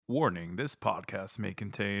Warning, this podcast may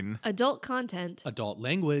contain... Adult content. Adult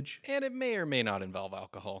language. And it may or may not involve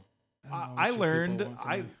alcohol.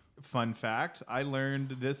 Fun fact, I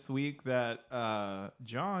learned this week that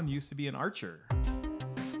John used to be an archer.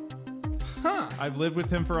 Huh. I've lived with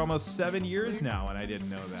him for almost 7 years now, and I didn't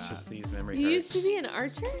know that. It's just these memory You cards. used to be an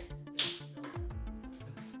archer?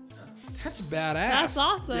 That's badass. That's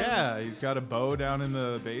awesome. Yeah, he's got a bow down in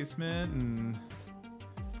the basement, and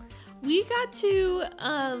We got to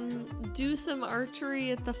do some archery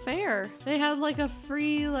at the fair. They had like a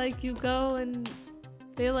free, you go and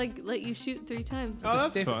they let you shoot 3 times. oh,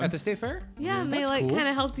 that's fun. At the state fair? Yeah, and they That's cool. kind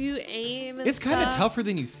of help you aim and It's kind of stuff. tougher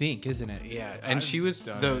than you think, isn't it? Yeah, and I've she was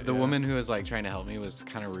done the it, the yeah. woman who was trying to help me was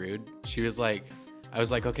kind of rude. She was like, I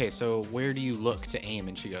was like, okay, so where do you look to aim?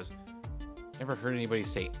 And she goes, never heard anybody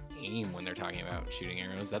say aim when they're talking about shooting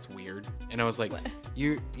arrows. That's weird. And I was like,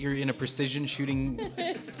 you're in a precision shooting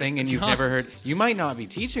thing, and you've never heard. You might not be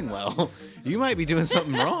teaching well. You might be doing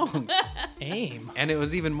something wrong. Aim. And it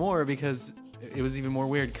was even more because it was even more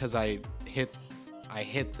weird because I hit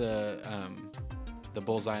the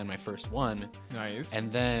bullseye on my first one. Nice.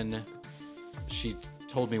 And then she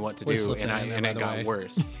told me what to Way to do, slip and that in there, by it the got way.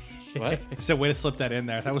 worse. What? So way to slip that in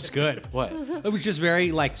there. That was good. What? It was just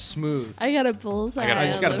very smooth. I got a bullseye. I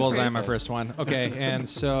just got a on the bullseye on first my one. first one. Okay, and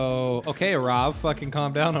so Rob, fucking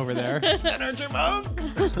calm down over there. Senator Monk.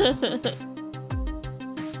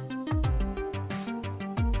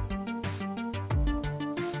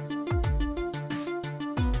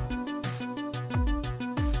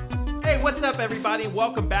 Hey, what's up, everybody?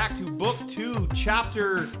 Welcome back to Book 2,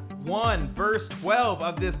 Chapter 1, Verse 12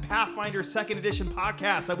 of this Pathfinder 2nd Edition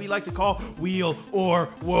podcast that we like to call Wheel or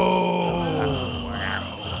Whoa.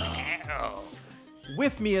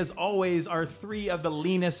 With me, as always, are 3 of the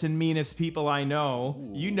leanest and meanest people I know.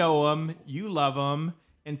 Ooh. You know them, you love them,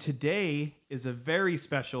 and today is a very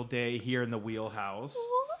special day here in the Wheelhouse.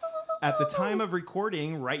 At the time of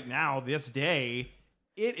recording, right now, this day,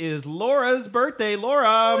 it is Laura's birthday. Laura!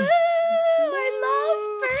 I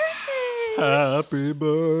love birthdays. Happy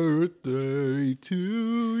birthday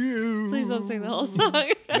to you. Please don't sing the whole song.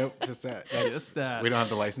 Nope, just that. Just that. We don't have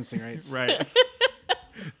the licensing rights. Right.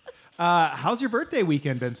 How's your birthday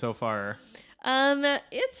weekend been so far?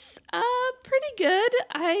 It's pretty good.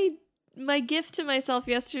 My gift to myself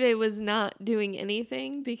yesterday was not doing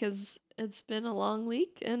anything because it's been a long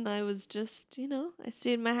week and I was just, I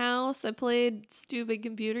stayed in my house. I played stupid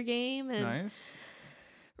computer game and Nice.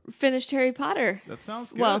 finished Harry Potter. That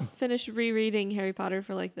sounds good. Well, finished rereading Harry Potter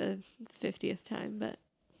for the 50th time, but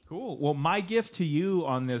Cool. Well, my gift to you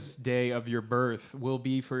on this day of your birth will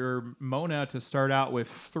be for Mona to start out with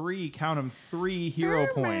 3 hero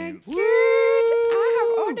points. Word. I have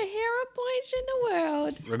all the hero points in the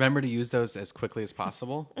world. Remember to use those as quickly as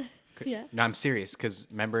possible. Yeah. No, I'm serious, because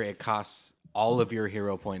remember, it costs all of your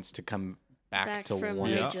hero points to come back to from 1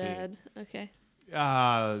 the HP. dead. Okay.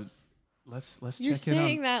 Let's You're check in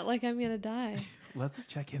saying on that like I'm gonna die. let's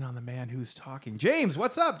check in on the man who's talking. James,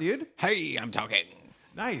 what's up, dude? Hey, I'm talking.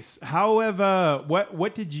 Nice. However,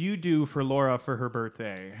 what did you do for Laura for her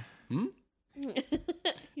birthday? You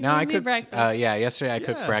No, I made me cooked. breakfast. Yesterday I Yeah.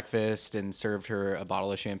 cooked breakfast and served her a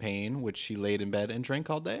bottle of champagne, which she laid in bed and drank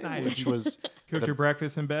all day. Nice. Which was, Cooked her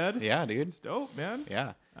breakfast in bed? yeah, dude. It's dope, man.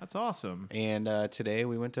 Yeah. That's awesome. And today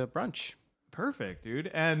we went to brunch. Perfect,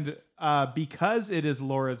 dude. And because it is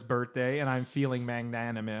Laura's birthday and I'm feeling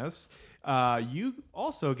magnanimous, you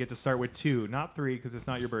also get to start with 2, not 3 because it's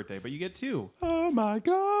not your birthday, but you get 2. Oh my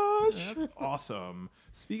gosh. That's awesome.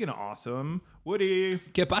 Speaking of awesome, Woody,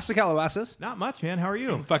 Que pasa, calabasas? not much, man. How are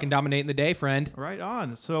you? Fucking dominating the day, friend. Right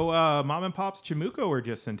on. So, Mom and Pop's Chimuco were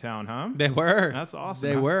just in town, huh? They were. That's awesome.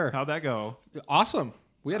 They were. How'd that go? Awesome.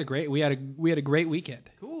 We had a great weekend.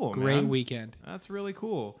 Cool, Great man. weekend. That's really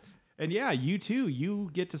cool. And yeah, you too. You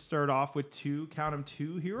get to start off with 2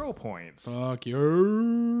 hero points. Fuck you.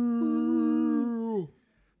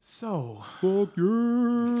 So, Fuck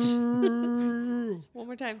you. One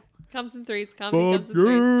more time. Comes in 3s. Comedy comes Fuck in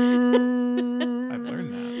 3s. I've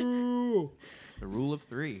learned that. The rule of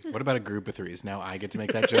 3. What about a group of 3s? Now I get to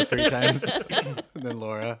make that joke 3 times. And then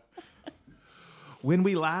Laura. When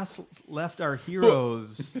we last left our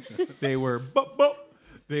heroes, they were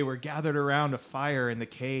gathered around a fire in the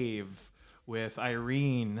cave with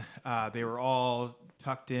Irene. They were all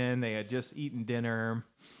tucked in. They had just eaten dinner.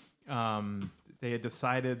 They had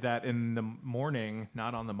decided that in the morning,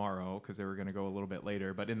 not on the morrow, because they were going to go a little bit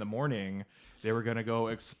later, but in the morning, they were going to go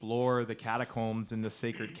explore the catacombs in the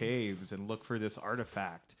sacred caves and look for this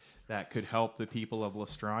artifact that could help the people of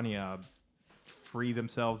Lestrania free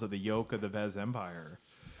themselves of the yoke of the Vez Empire.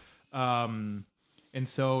 And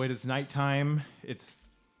so it is nighttime. It's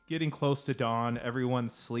getting close to dawn.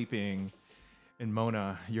 Everyone's sleeping. And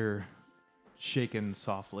Mona, you're shaken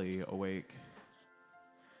softly awake.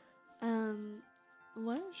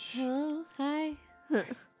 What? Hello? Hi? Oh,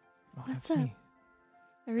 What's that's up? me.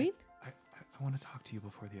 Irene? I want to talk to you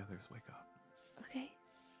before the others wake up. Okay.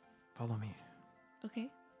 Follow me. Okay.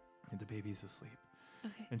 And the baby's asleep.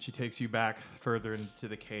 Okay. And she takes you back further into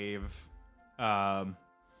the cave. And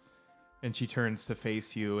she turns to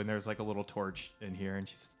face you, and there's like a little torch in here.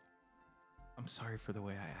 And I'm sorry for the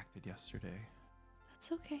way I acted yesterday.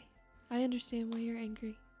 That's okay. I understand why you're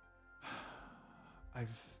angry.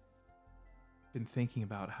 I've been thinking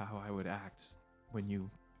about how I would act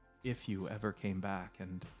if you ever came back,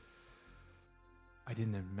 and I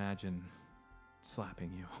didn't imagine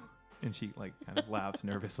slapping you. And she like kind of laughs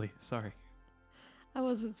nervously. Sorry. I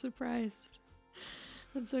wasn't surprised.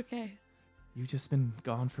 It's okay. You've just been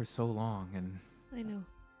gone for so long, and I know.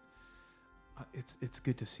 it's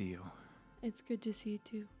good to see you. It's good to see you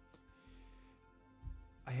too.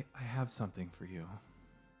 I have something for you.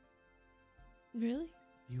 Really?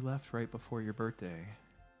 You left right before your birthday,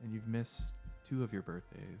 and you've missed 2 of your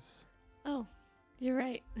birthdays. Oh, you're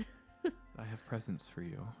right. I have presents for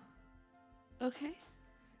you. Okay.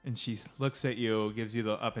 And she looks at you, gives you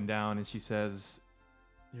the up and down, and she says,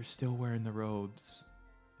 "You're still wearing the robes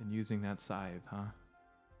and using that scythe, huh?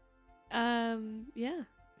 Yeah.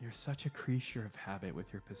 You're such a creature of habit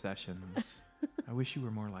with your possessions. I wish you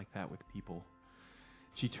were more like that with people."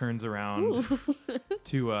 She turns around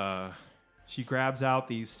to, she grabs out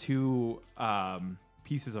these 2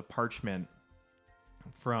 pieces of parchment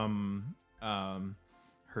from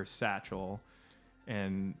her satchel,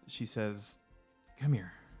 and she says, "Come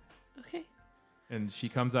here." Okay. And she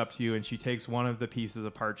comes up to you, and she takes one of the pieces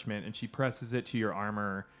of parchment, and she presses it to your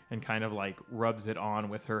armor and kind of like rubs it on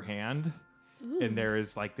with her hand. Ooh. And there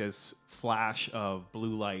is like this flash of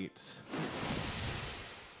blue light.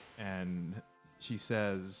 And she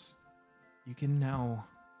says, "You can now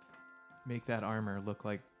make that armor look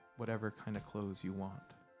like whatever kind of clothes you want."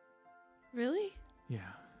 Really?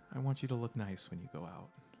 Yeah, I want you to look nice when you go out,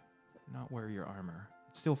 not wear your armor.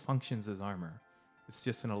 It still functions as armor. It's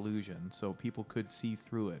just an illusion, so people could see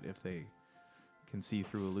through it if they can see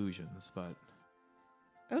through illusions, but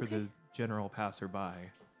for Okay. the general passerby,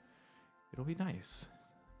 it'll be nice.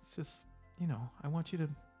 It's just, I want you to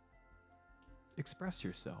express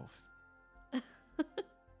yourself.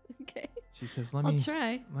 Okay. She says, I'll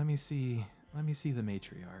try. let me see the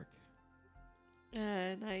matriarch."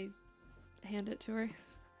 And I hand it to her.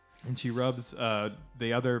 And she rubs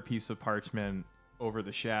the other piece of parchment over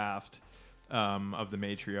the shaft of the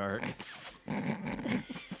matriarch.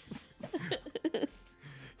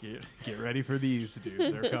 Get ready for these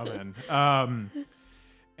dudes. They're coming.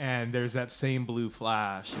 And there's that same blue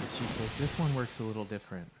flash. And she says, "This one works a little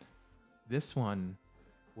different. This one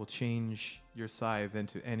will change your scythe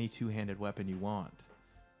into any 2-handed weapon you want.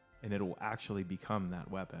 And it'll actually become that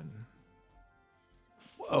weapon."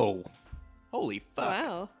 Whoa. Holy fuck.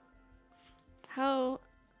 Wow.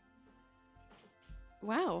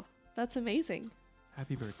 Wow. That's amazing.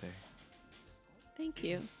 Happy birthday. Thank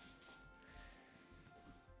you.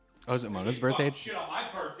 Oh, is it Mona's birthday? Shit on my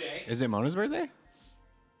birthday. Is it Mona's birthday?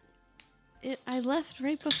 I left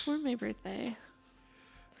right before my birthday.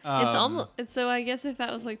 It's Um, almost so. I guess if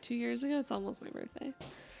that was like 2 years ago, it's almost my birthday.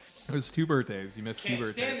 It was 2 birthdays. You missed 2 Can't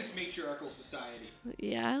stand birthdays. this matriarchal society.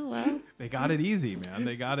 Yeah. Well, They got it easy, man.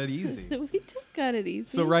 They got it easy. we don't got it easy.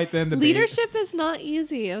 So right then, leadership is not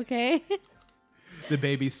easy. Okay. the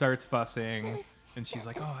baby starts fussing, and she's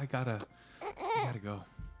like, "Oh, I gotta go."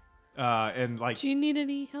 And like, Do you need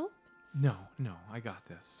any help? no, I got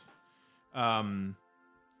this.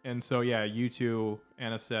 And so yeah, you two,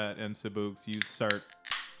 Anisette and Sabuks, you start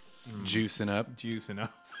Juicing up. juicing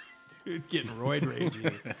up, dude, getting roid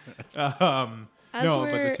ragey. As No,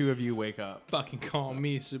 but we're- the 2 of you wake up. Fucking call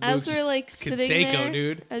me Sabuks. As we're like sitting Conseco, there,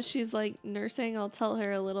 dude. as she's like nursing, I'll tell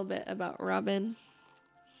her a little bit about Robin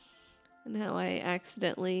and how I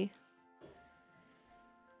accidentally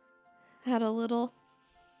had a little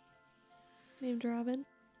named Robin.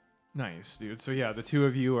 Nice, dude. So yeah, the 2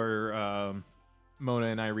 of you are Mona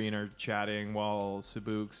and Irene are chatting while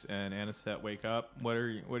Sabuks and Anisette wake up. What are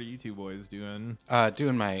you 2 boys doing?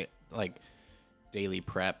 Doing my daily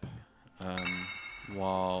prep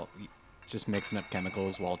while just mixing up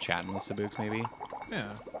chemicals while chatting with Sabuks maybe.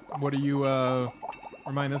 Yeah. What are you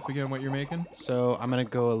remind us again what you're making? So I'm gonna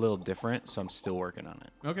go a little different, so I'm still working on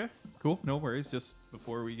it. Okay. Cool. No worries. Just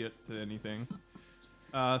before we get to anything.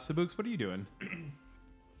 Sabuks, what are you doing?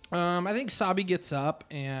 I think Sabi gets up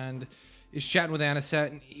and is chatting with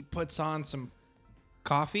Anisette, and he puts on some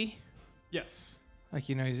coffee. Yes. Like,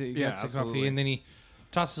 he Yeah, gets the absolutely. coffee, and then he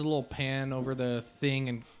tosses a little pan over the thing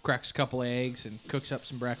and cracks a couple eggs and cooks up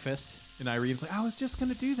some breakfast. And Irene's like, I was just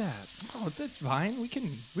gonna do that. Oh, that's fine. We can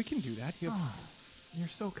do that. Oh, you're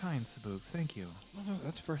so kind, Sabooks. Thank you.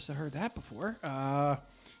 That's the first I heard that before.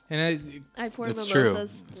 And I pour It's true.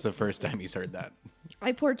 mimosas. It's the first time he's heard that.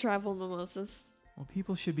 I pour travel mimosas. Well,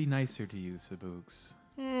 people should be nicer to you, Sabooks.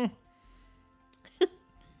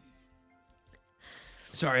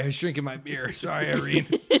 sorry, I was drinking my beer. Sorry, Irene.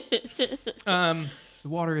 The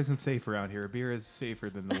water isn't safe around here. Beer is safer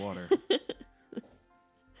than the water.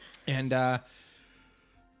 And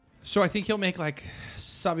so I think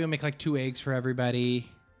Sabi will make like 2 eggs for everybody.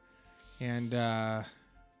 And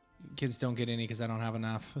kids don't get any because I don't have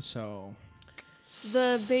enough. So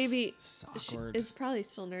The baby it's awkward. is probably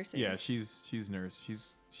still nursing. Yeah, she's nurse.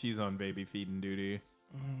 She's on baby feeding duty.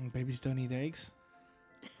 Babies don't eat eggs.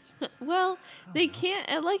 Well, they can't.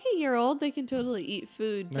 At like a year old, they can totally eat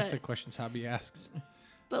food, That's the but question Sabi asks.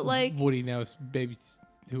 like Woody knows babies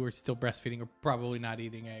who are still breastfeeding are probably not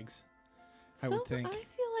eating eggs. I would think. I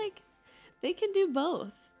feel like they can do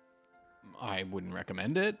both. I wouldn't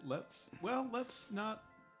recommend it. Let's not.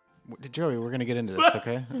 Joey, we're gonna get into this,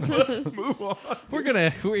 okay? Let's move on.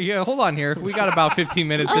 Hold on here. We got about 15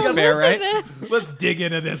 minutes to spare, right? Let's dig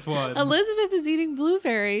into this one. Elizabeth is eating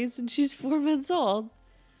blueberries and she's 4 months old.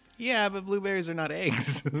 Yeah, but blueberries are not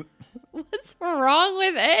eggs. What's wrong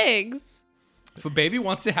with eggs? If a baby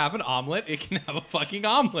wants to have an omelet, it can have a fucking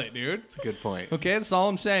omelet, dude. That's a good point. Okay, that's all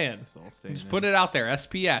I'm saying. It's all staying Just in. put it out there.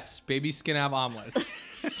 SPS. Babies can have omelets.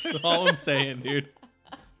 That's all I'm saying, dude.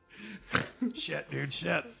 Shit, dude.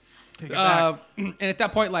 Shit. Take it back. And at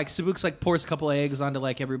that point, like, Sabooks like pours a couple of eggs onto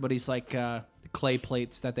like everybody's like clay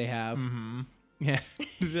plates that they have. Mm-hmm. Yeah.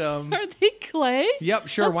 Are they clay? Yep.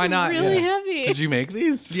 Sure. That's why not? really Yeah. heavy. Did you make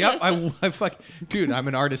these? Yep. Dude, I'm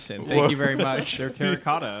an artisan. Thank you very much. They're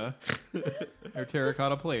terracotta. They're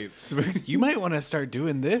terracotta plates. You might want to start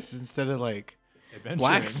doing this instead of like Adventuring.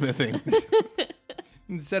 blacksmithing.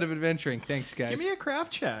 Instead of adventuring. Thanks, guys. Give me a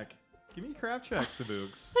craft check. Give me a craft check,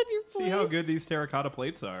 Sabooks. On your See how plate. good these terracotta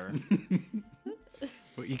plates are.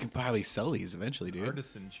 Well, you can probably sell these eventually, dude.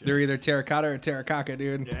 Artisanship. They're either terracotta or terracotta,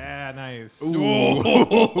 dude. Yeah, nice.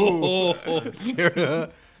 Terra.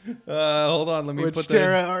 Hold on. Let me Which put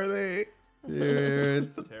Terra are they?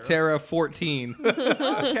 Terra 14.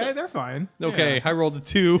 Okay, they're fine. Okay, I rolled a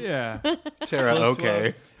 2. Yeah. Terra,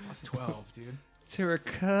 okay. Plus 12, dude.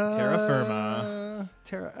 Terracotta. Terra firma.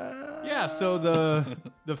 Terra. Yeah, so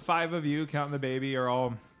the 5 of you, counting the baby, are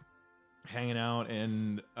all hanging out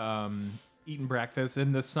and eating breakfast,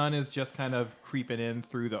 and the sun is just kind of creeping in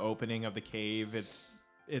through the opening of the cave.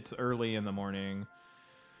 It's early in the morning,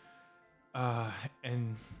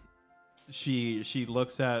 and she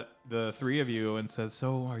looks at the 3 of you and says,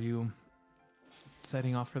 "So, are you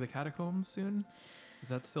setting off for the catacombs soon? Is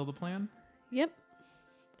that still the plan?" Yep.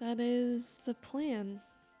 That is the plan.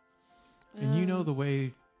 And you know the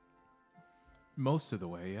way, most of the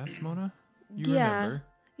way, yes, Mona? You yeah. remember.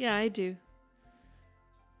 Yeah, I do.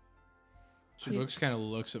 She kind of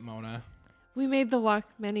looks at Mona. We made the walk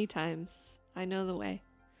many times. I know the way.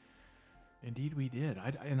 Indeed, we did.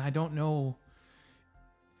 I don't know.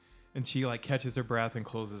 And she like catches her breath and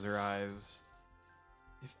closes her eyes.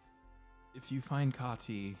 If you find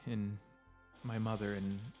Kati and my mother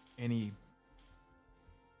in any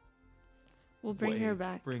We'll bring way, her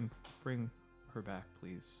back. Bring her back,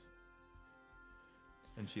 please.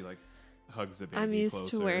 And she like hugs the baby. I'm used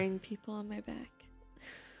closer. to wearing people on my back.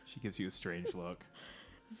 She gives you a strange look.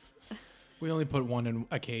 We only put one in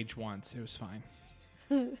a cage once. It was fine.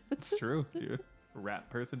 It's true. You're a rat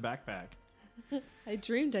person backpack. I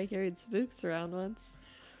dreamed I carried spooks around once.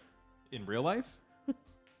 In real life?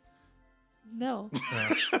 No.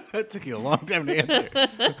 That took you a long time to answer.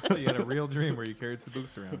 You had a real dream where you carried some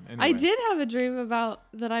books around. Anyway. I did have a dream about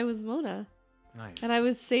that I was Mona. Nice. And I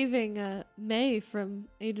was saving May from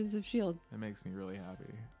Agents of S.H.I.E.L.D. That makes me really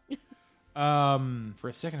happy. For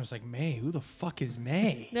a second, I was like, May? Who the fuck is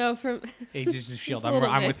May? No, from Agents of S.H.I.E.L.D. It's a little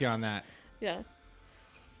I'm with you on mixed. that. Yeah.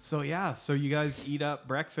 So yeah, so you guys eat up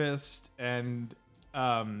breakfast, and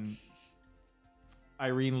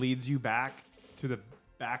Irene leads you back to the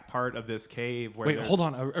back part of this cave. Where Wait, there's- hold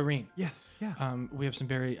on, Irene. Yes, yeah. We have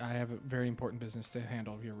I have a very important business to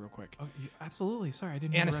handle here real quick. Oh, absolutely. Sorry, I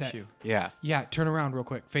didn't mean to rush Anisette. you. Yeah. Yeah, turn around real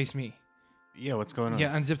quick. Face me. Yeah, what's going on?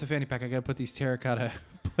 Yeah, unzip the fanny pack. I gotta put these terracotta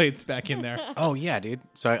plates back in there. Oh, yeah, dude.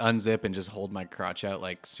 So I unzip and just hold my crotch out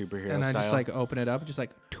like superhero And I style. just like open it up, just like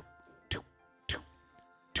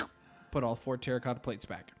put all 4 terracotta plates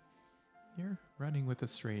back. You're running with a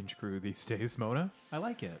strange crew these days, Mona. I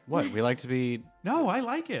like it. What? We like to be. No, I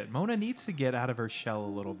like it. Mona needs to get out of her shell a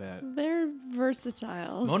little bit. They're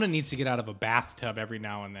versatile. Mona needs to get out of a bathtub every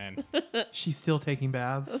now and then. She's still taking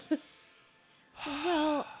baths.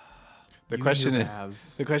 Well, The You question and your is.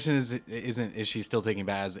 baths. The question isn't is she still taking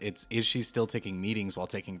baths? It's is she still taking meetings while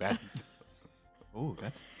taking baths? Oh,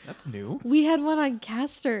 that's new. we had one on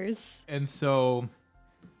casters. And so,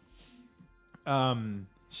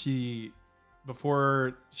 she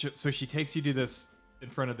takes you to this in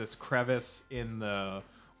front of this crevice in the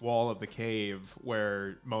wall of the cave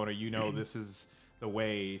where Mona, this is the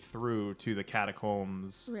way through to the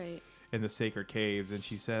catacombs Right. in the sacred caves, and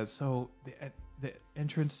she says, "So the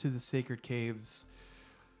entrance to the sacred caves,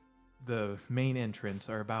 the main entrance,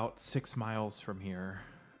 are about 6 miles from here.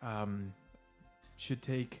 Should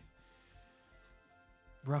take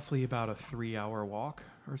roughly about a 3-hour walk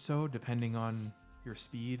or so, depending on your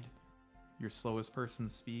speed, your slowest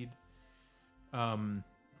person's speed." And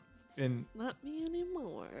Not me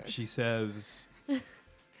anymore. she says,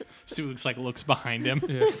 Sue looks behind him.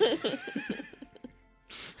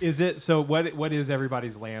 "Is it so? What is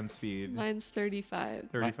everybody's land speed? Mine's 35.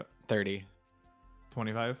 35, 30.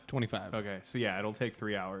 25? 25. Okay, so yeah, it'll take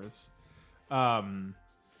 3 hours.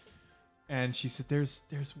 And she said, "There's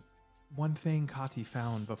one thing Kati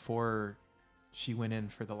found before she went in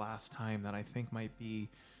for the last time that I think might be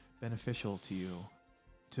beneficial to you,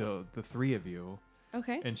 to the three of you."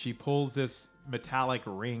 Okay. And she pulls this metallic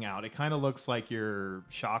ring out. It kind of looks like your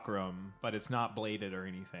chakram, but it's not bladed or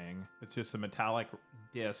anything. It's just a metallic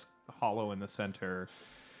disc, hollow in the center.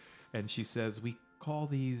 And she says, "We call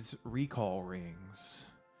these recall rings.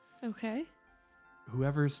 Okay.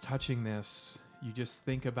 Whoever's touching this, you just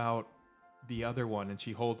think about the other one." And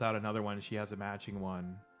she holds out another one, and she has a matching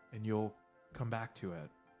one, and you'll come back to it.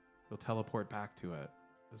 You'll teleport back to it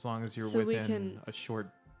as long as you're So we within can- a short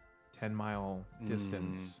 10-mile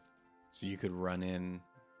distance. So you could run in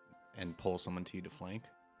and pull someone to you to flank,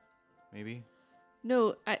 maybe.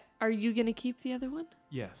 No, are you going to keep the other one?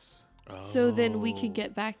 Yes. So then we Oh. can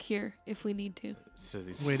get back here if we need to. So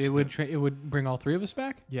these Wait, it would bring all three of us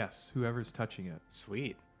back? Yes, whoever's touching it.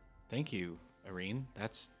 Sweet. Thank you, Irene.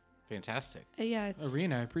 That's fantastic. Yeah, it's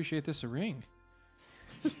Arena, I appreciate this ring.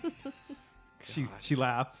 She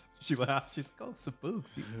laughs. She laughs. She's like, "Oh,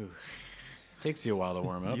 Sabooks. Ooh. Takes you a while to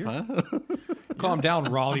warm up, You're- huh? Calm down,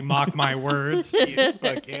 Raleigh. Mock my words.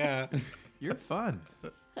 Fuck yeah. You're fun.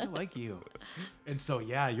 I like you." And so,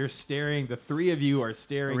 yeah, you're staring. The three of you are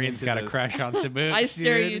staring Arine's into got a this. crush on Sabu. I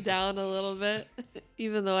stare you down a little bit,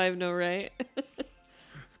 even though I have no right.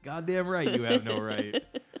 It's goddamn right you have no right.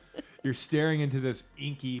 You're staring into this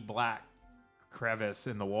inky black crevice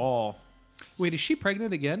in the wall. Wait, is she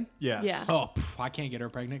pregnant again? Yes. Yeah. Oh, I can't get her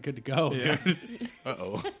pregnant. Good to go. Yeah.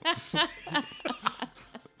 Uh-oh.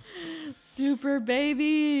 Super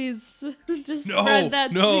babies. Just No, spread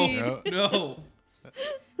that no, seed. no.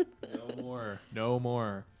 No more. No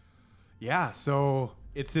more. Yeah, so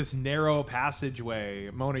it's this narrow passageway.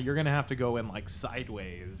 Mona, you're going to have to go in like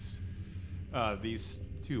sideways. These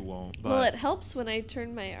two won't. But Well, it helps when I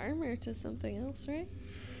turn my armor to something else, right?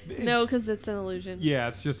 No, because it's an illusion. yeah,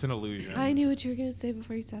 it's just an illusion. I knew what you were going to say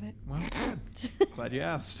before you said it. Well, good. Glad you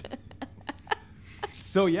asked.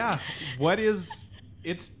 So yeah,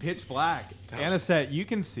 it's pitch black. Anisette, you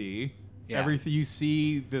can see everything. You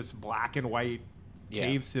see this black and white Yeah.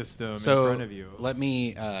 cave system So in front of you. let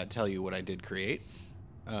me tell you what I did create.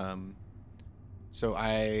 So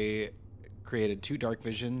I created 2 dark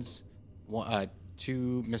visions,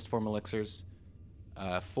 2 mistform elixirs,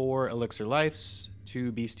 4 elixir lives,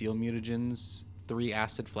 2 bestial mutagens, 3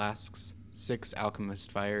 acid flasks, 6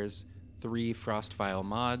 alchemist fires, 3 frost vial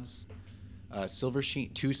mods, 2 silver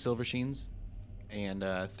sheens, and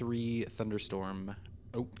 3 thunderstone.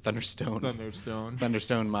 Thunderstone.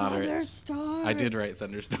 Thunderstone moderates. Thunderstorm. I did write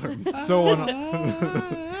thunderstorm. So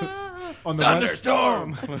on the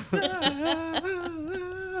Thunderstorm.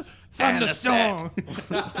 Thunderstorm.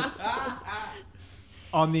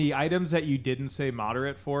 on the items that you didn't say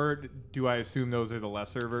moderate for, do I assume those are the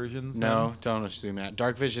lesser versions? No, don't assume that.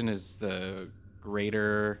 Dark vision is the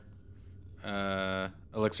greater.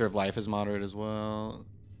 Elixir of life is moderate as well.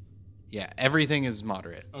 Yeah, everything is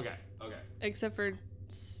moderate then? Okay. Except for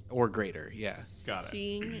or greater. Yeah, Got it.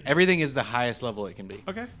 seeing. everything is the highest level it can be.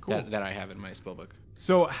 Okay, cool. That I have in my spellbook.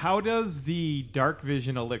 So how does the dark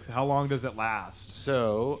vision elixir? How long does it last?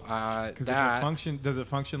 So Because does it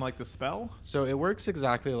function like the spell? So it works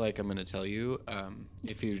exactly like I'm going to tell you.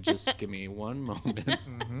 If you just give me one moment.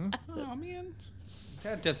 Oh, man.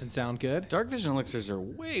 That doesn't sound good. Dark vision elixirs are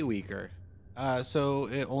way weaker. So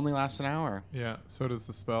it only lasts an hour. Yeah. So does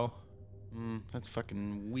the spell. That's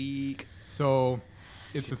fucking weak. So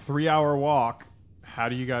it's a 3-hour walk. How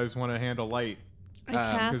do you guys want to handle light? I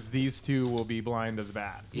Because cast. these two will be blind as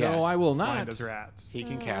bats. Yeah. No, I will Blind not. as rats. He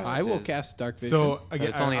can cast. I will his- cast dark vision. So again,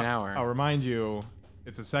 it's only an hour. I'll remind you,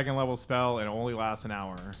 it's a 2nd level spell and it only lasts an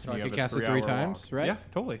hour. So I You can have a cast it 3 3-hour times, walk. right? Yeah,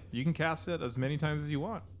 totally. You can cast it as many times as you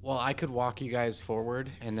want. Well, I could walk you guys forward,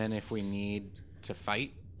 and then if we need to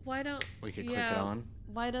fight, Why don't we could click it on.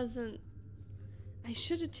 Why doesn't I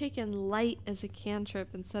should have taken light as a cantrip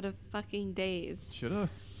instead of fucking days. Shoulda.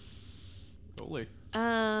 Totally.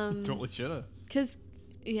 Totally shoulda. Cause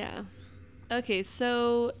yeah. Okay,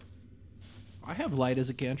 so I have light as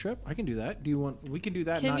a cantrip. I can do that. Do you want? We can do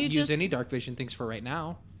that. Can Not you use just- any dark vision things for right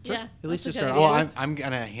now. yeah. At least that's to a start good off Well, idea. I'm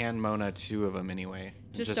gonna hand Mona 2 of them anyway.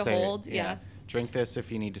 and Just to say, hold, yeah. Drink this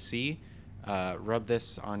if you need to see. Rub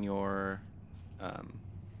this on your Rub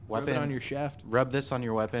weapon. it on your shaft. Rub this on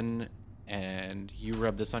your weapon, and you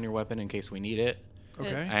rub this on your weapon in case we need it. Okay.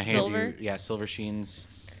 It's- I hand Silver? you, silver sheens.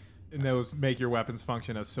 And those make your weapons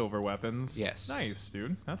function as silver weapons. Yes. Nice,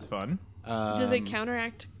 dude. That's fun. Does it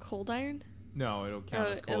counteract cold iron? No, it'll count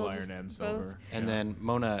Oh, as cold it'll iron just and both? silver. And Yeah. then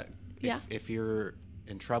Mona, Yeah. if you're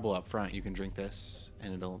in trouble up front, you can drink this,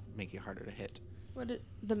 and it'll make you harder to hit.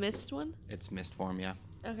 The mist one? It's mist form, yeah.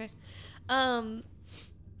 Okay.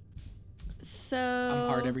 So I'm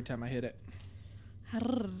hard every time I hit it.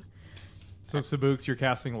 So Sabuks, you're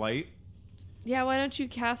casting light. Yeah, why don't you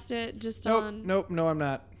cast it just Nope. on Nope. No, I'm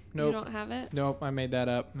not. You Nope. don't have it? Nope. I made that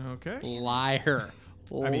up. Okay. Liar.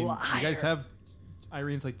 I mean, you guys have.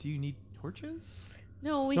 Irene's like, do you need torches?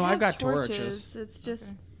 No, we No, have I've got torches. torches. It's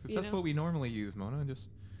just Because you that's know. what we normally use, Mona. Just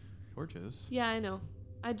torches. Yeah, I know.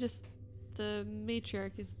 The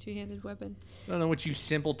matriarch is a 2-handed weapon. I don't know what you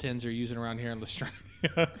simpletons are using around here in Lestrade.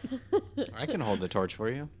 I can hold the torch for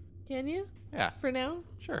you. Can you? Yeah, For now?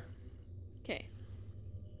 sure. Okay.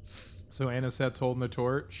 So Anisette's holding the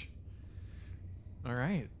torch. All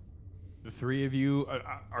right. The 3 of you,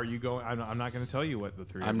 are you going? I'm not going to tell you what the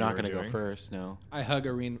 3 of I'm you not are going to go doing. first, no. I hug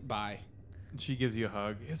Irene. Bye. She gives you a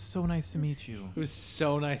hug. It's so nice to meet you. It was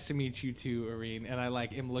so nice to meet you too, Irene. And I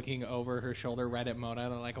am looking over her shoulder right at Mona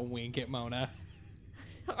and I a wink at Mona.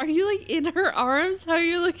 Are you like in her arms? How are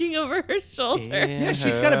you looking over her shoulder? Yeah,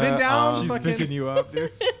 she's got a bend down. She's fucking- picking you up,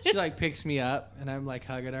 dude. She picks me up and I'm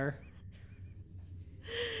hugging her.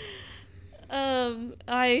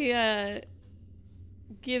 I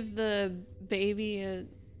give the baby a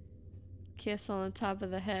kiss on the top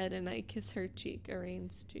of the head and I kiss her cheek,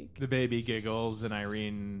 Irene's cheek. The baby giggles, and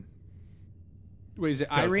Irene. Wait, is it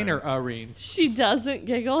Doesn't. Irene or Irene? She doesn't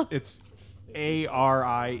giggle. It's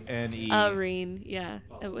Arine. Irene, yeah,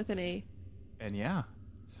 with an A. And yeah,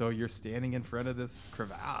 so you're standing in front of this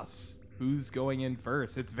crevasse. Who's going in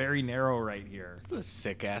first? It's very narrow right here. It's a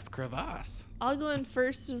sick-ass crevasse. I'll go in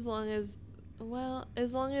first as long as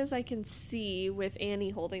I can see with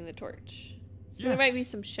Annie holding the torch. So Yeah. there might be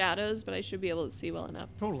some shadows, but I should be able to see well enough.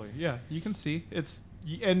 Totally. Yeah, you can see.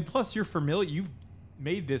 And plus you're familiar. You've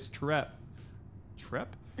made this trek.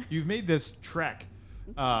 You've made this trek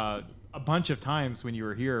a bunch of times when you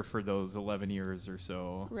were here for those 11 years or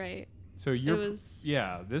so. Right. So you're was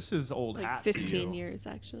this is old Like hat to 15 you. years,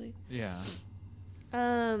 actually. Yeah.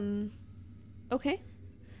 Okay.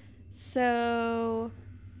 So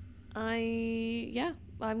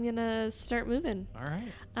I'm gonna start moving. All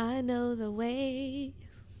right. I know the way.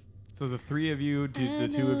 So the 3 of you, did I the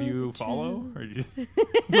 2 of know you the follow, truth. or you just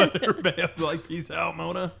let everybody else peace out,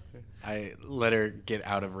 Mona? I let her get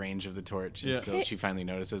out of range of the torch Yeah. until she finally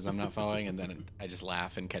notices I'm not following, and then I just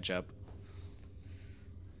laugh and catch up.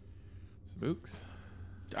 Spooks.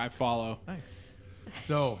 I follow. Nice.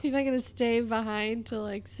 So You're not gonna stay behind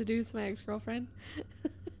to seduce my ex-girlfriend?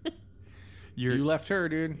 you're You left her,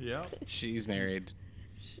 dude. yeah. She's married.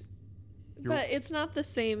 But it's not the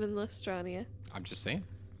same in Lestrania. I'm just saying.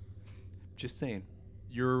 Just saying.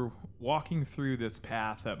 You're walking through this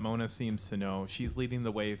path that Mona seems to know. She's leading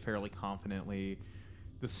the way fairly confidently.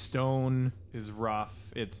 The stone is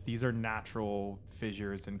rough. These are natural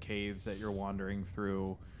fissures and caves that you're wandering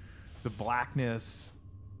through. The blackness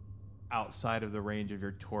outside of the range of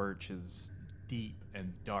your torch is deep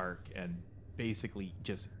and dark and basically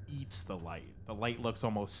just eats the light. The light looks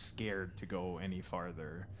almost scared to go any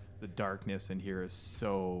farther. The darkness in here is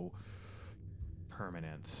so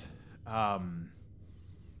permanent.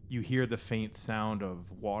 You hear the faint sound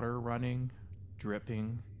of water running,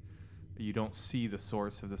 dripping. You don't see the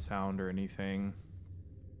source of the sound or anything.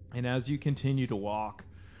 And as you continue to walk,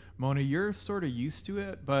 Mona, you're sort of used to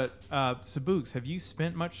it, but Sabuks, have you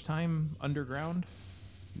spent much time underground?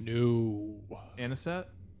 No. Anisette?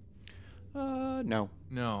 No.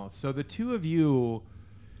 No. So the 2 of you,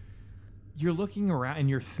 you're looking around and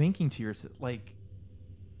you're thinking to yourself, like,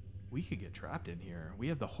 we could get trapped in here. We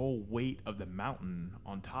have the whole weight of the mountain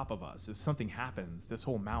on top of us. If something happens, this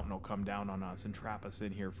whole mountain will come down on us and trap us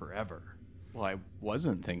in here forever. Well, I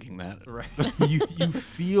wasn't thinking that. Right? you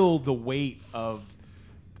feel the weight of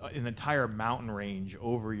an entire mountain range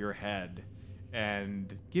over your head.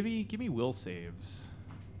 And give me will saves.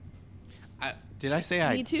 Did I say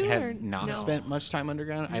I Me too, or had not no? spent much time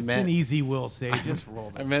underground? I It's meant an easy will save. Just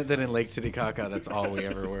roll I it. meant that in Lake Titicaca, that's all we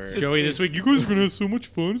ever were. Joey, this week you guys are gonna have so much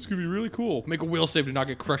fun. It's gonna be really cool. Make a will save to not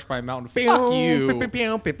get crushed by a mountain. Fuck you.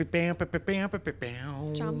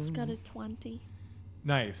 Jom's got a 20.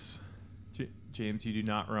 Nice. James, you do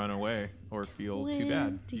not run away or feel too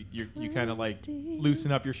bad. You kind of like 20.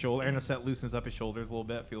 loosen up your shoulder. Anaset loosens up his shoulders a little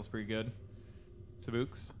bit. Feels pretty good.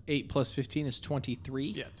 Sabooks? 8 plus 15 is 23.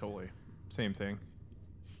 Yeah, totally. Same thing.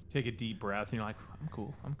 Take a deep breath and you're like, I'm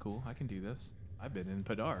cool. I can do this. I've been in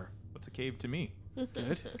Padar. What's a cave to me?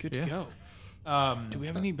 Good Yeah. to go. Do we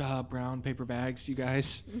have any brown paper bags, you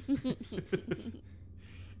guys?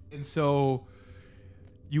 And so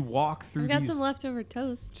you walk through I've got these. some leftover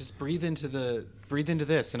toast. Just breathe into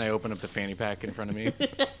this, and I open up the fanny pack in front of me.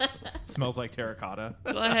 Smells like terracotta.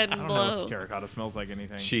 Go ahead I and don't know blow. if terracotta smells like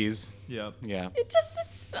anything. Cheese. Yep. Yeah. It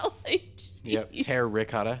doesn't smell like cheese. Yep.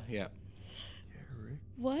 Terracotta. Yeah.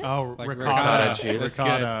 What? Oh, Like ricotta. ricotta cheese. That's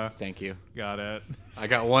Ricotta. Thank you. Got it. I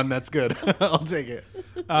got one. That's good. I'll take it.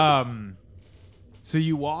 So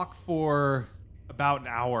you walk for about an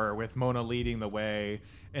hour with Mona leading the way,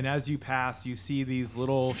 and as you pass, you see these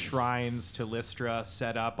little shrines to Lystra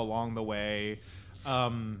set up along the way.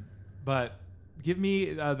 But give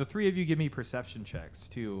me the three of you give me perception checks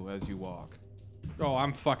too as you walk. Oh,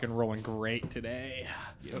 I'm fucking rolling great today.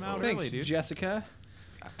 Get 'em out Thanks, early, dude. Jessica.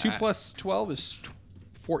 2 plus 12 is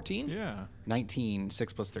 14. Yeah. 19,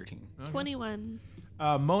 6 plus 13. 21.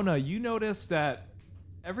 Mona, you notice that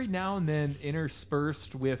every now and then,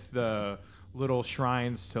 interspersed with the little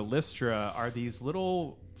shrines to Lystra, are these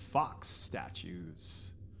little fox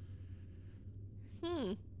statues.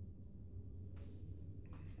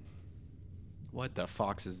 What the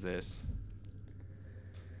fox is this?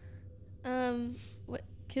 What?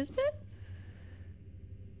 Kismet?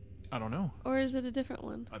 I don't know. Or is it a different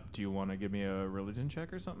one? Do you want to give me a religion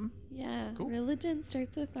check or something? Yeah. Cool. Religion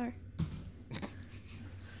starts with R.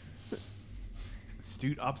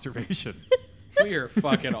 Astute observation. We are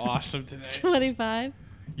fucking awesome today. 25.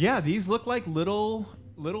 Yeah, these look like little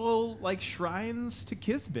like shrines to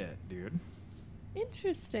Kismet, dude.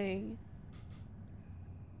 Interesting.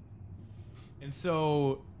 And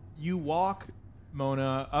so you walk,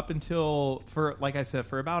 Mona, up until, for like I said,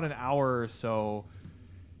 for about an hour or so,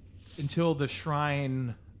 until the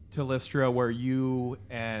shrine to Lystra where you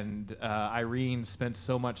and Irene spent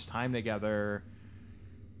so much time together,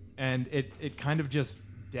 and it kind of just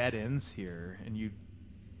dead ends here, and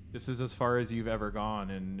this is as far as you've ever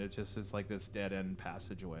gone, and it just is like this dead end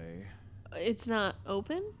passageway. It's not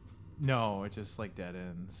open No, it just like dead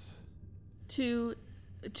ends. to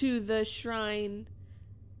the shrine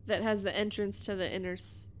that has the entrance to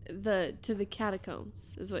the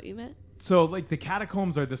catacombs is what you meant? So like the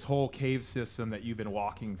catacombs are this whole cave system that you've been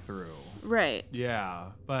walking through. Right.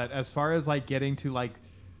 Yeah, but as far as like getting to like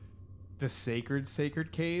the sacred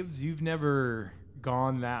caves, you've never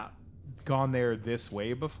gone there this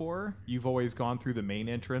way before. You've always gone through the main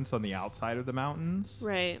entrance on the outside of the mountains.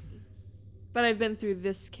 Right. But I've been through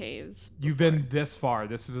this caves. You've been this far.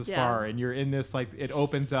 This is as Yeah. far, and you're in this like it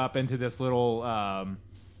opens up into this little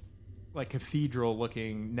like cathedral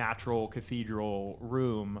looking natural cathedral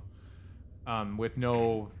room with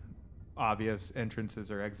no obvious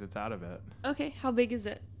entrances or exits out of it. Okay, how big is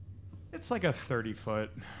it? It's like a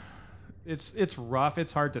 30-foot. It's rough.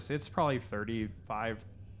 It's hard to say. It's probably 35,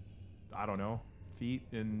 I don't know, feet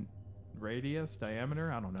in radius,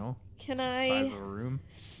 diameter. I don't know. Can It's the I size of a room?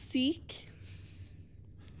 seek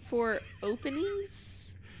for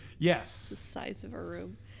openings? The Yes. size of a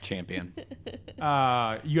room. Champion.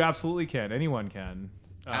 You absolutely can. Anyone can.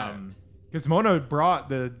 Because Mona brought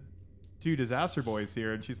the two disaster boys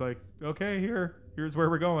here, and she's like, "Okay, here's where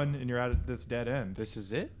we're going," and you're at this dead end. This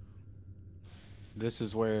is it? This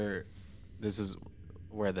is where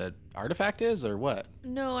the artifact is, or what?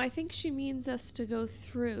 No, I think she means us to go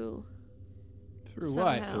through. Through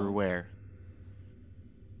Somehow. what? Through where?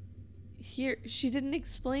 Here, she didn't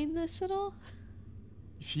explain this at all.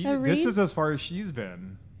 This Irene? is as far as she's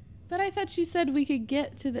been. But I thought she said we could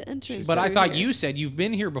get to the entrance. But I through thought here. you said you've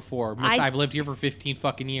been here before. Miss, I- I've lived here for 15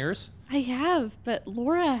 fucking years. I have, but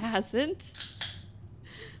Laura hasn't.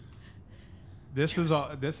 This is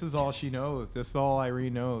all she knows. This is all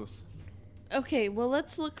Irene knows. Okay, well,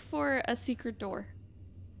 let's look for a secret door.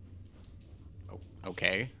 Oh,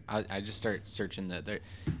 okay. I just start searching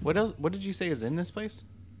what else? What did you say is in this place?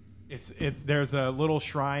 There's a little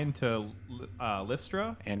shrine to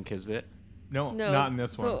Lystra. And Kisbet? No, No, not in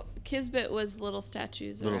this one. Kisbet was little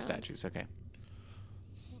statues. Little around. statues, okay.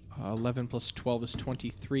 11 plus 12 is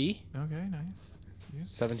 23. Okay, nice.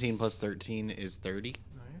 17 plus 13 is 30.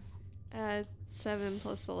 Nice. 7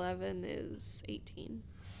 plus 11 is 18.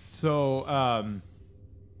 So,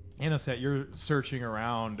 Anisette, you're searching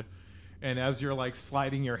around, and as you're like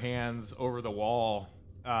sliding your hands over the wall,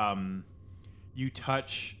 you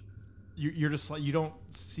touch. You're just like, you don't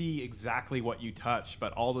see exactly what you touch,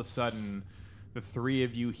 but all of a sudden, the three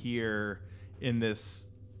of you hear in this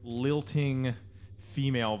lilting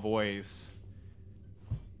female voice.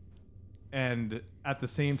 And at the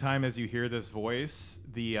same time as you hear this voice,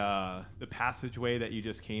 the passageway that you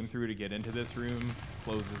just came through to get into this room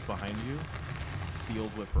closes behind you,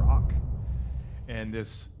 sealed with rock. And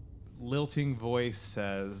this lilting voice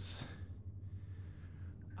says,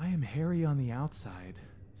 "I am hairy on the outside,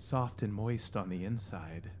 soft and moist on the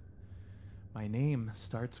inside. My name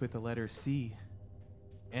starts with the letter C,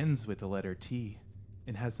 ends with the letter T,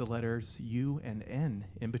 and has the letters U and N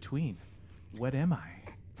in between. What am I?"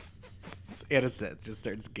 Anisette just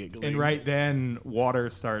starts giggling. And right then, water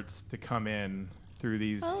starts to come in through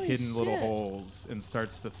these Holy hidden little shit. holes and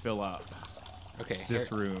starts to fill up Okay,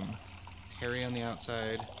 this room. hairy on the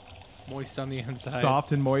outside. Moist on the inside.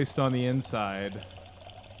 Soft and moist on the inside.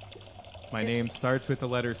 My name starts with the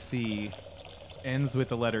letter C, ends with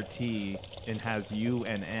the letter T, and has U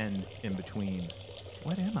and N in between.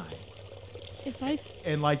 What am I? If I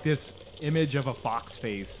And like this image of a fox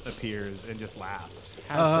face appears and just laughs.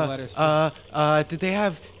 Has the letters. Did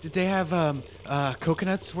they have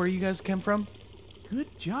coconuts where you guys came from?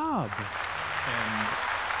 Good job. And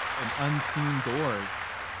an unseen door.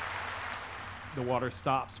 The water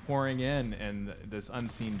stops pouring in, and this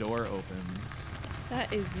unseen door opens.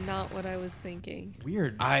 that is not what I was thinking.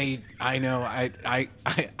 Weird. I know. I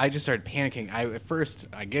just started panicking. At first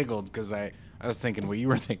I giggled because I was thinking what you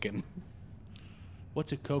were thinking.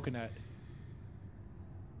 What's a coconut?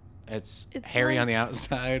 It's It's hairy on like- the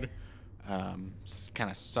outside, kind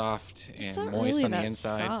of soft It's and not moist really on the that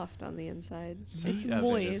inside. soft on the inside. Meat It's of it is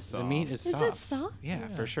moist. The meat is Is soft. it soft? Yeah,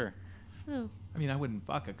 for sure. Oh, I mean, I wouldn't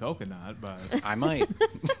fuck a coconut, but I might.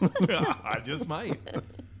 I just might.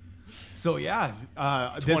 So yeah,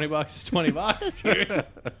 20 bucks is 20 bucks, dude.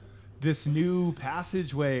 this new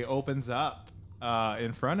passageway opens up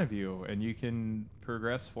in front of you, and you can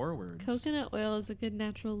progress forwards. coconut oil is a good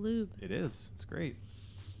natural lube. It is. It's great.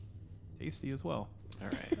 Tasty as well. All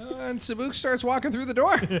right. And Sabook starts walking through the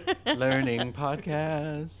door. Learning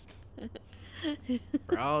podcast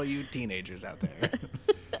for all you teenagers out there.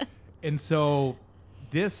 And so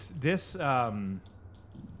this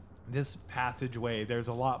passageway, there's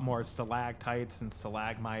a lot more stalactites and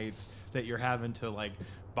stalagmites that you're having to like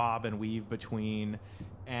bob and weave between,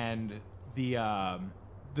 and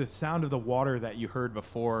the sound of the water that you heard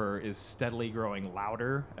before is steadily growing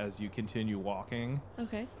louder as you continue walking.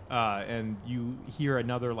 Okay. And you hear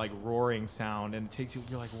another like roaring sound, and it takes you.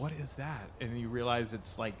 You're like, "What is that?" And you realize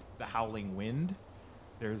it's like the howling wind.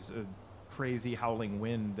 There's a crazy howling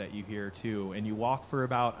wind that you hear too, and you walk for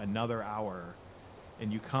about another hour,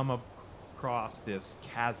 and you come across this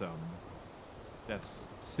chasm that's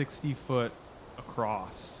 60 foot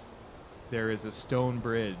across. There is a stone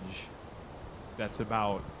bridge that's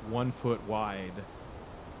about 1 foot wide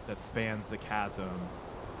that spans the chasm.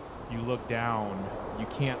 You look down, you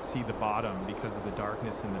can't see the bottom because of the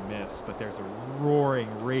darkness and the mist, but there's a roaring,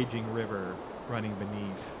 raging river running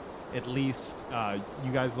beneath. At least,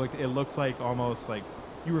 you guys looked, it looks like almost like,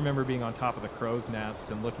 you remember being on top of the crow's nest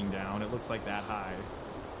and looking down. It looks like that high.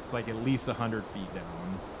 It's like at least 100 feet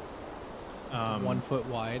down. 1 foot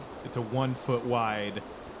wide. It's a 1 foot wide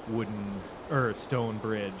wooden or stone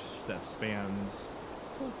bridge that spans.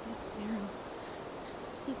 Oh, that's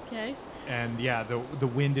narrow. Okay. And yeah, the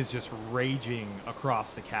wind is just raging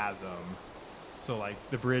across the chasm. So like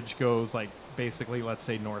the bridge goes like basically, let's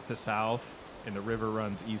say north to south, and the river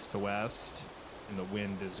runs east to west, and the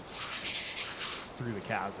wind is through the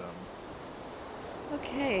chasm.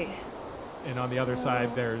 Okay. And on the other So-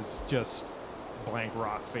 side, there's just blank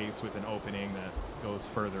rock face with an opening that goes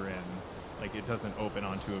further in. Like it doesn't open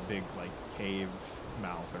onto a big like cave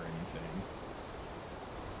mouth or anything.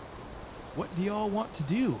 What do y'all want to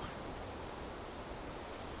do?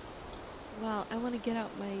 Well, I want to get out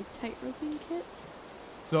my tightroping kit.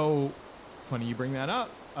 So, funny you bring that up.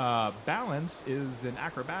 Balance is an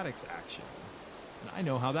acrobatics action. And I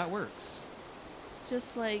know how that works.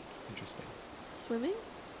 Just like Interesting. Swimming?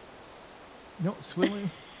 No, swimming.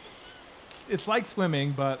 It's like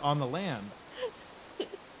swimming, but on the land.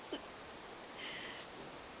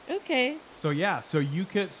 Okay. So yeah, so you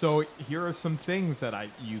could. So here are some things that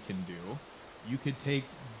you can do. You could take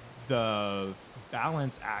the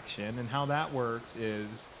balance action, and how that works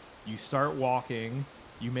is you start walking,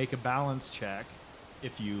 you make a balance check.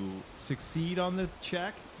 If you succeed on the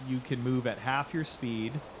check, you can move at half your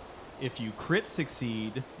speed. If you crit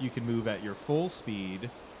succeed, you can move at your full speed.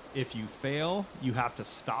 If you fail, you have to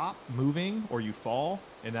stop moving or you fall,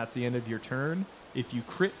 and that's the end of your turn. If you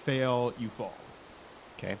crit fail, you fall.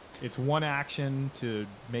 Okay. It's one action to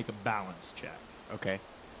make a balance check. Okay.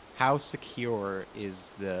 How secure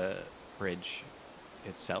is the bridge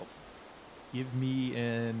itself? Give me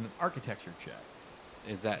an architecture check.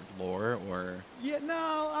 Is that lore or? Yeah,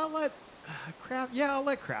 no, I'll let craft. Yeah, I'll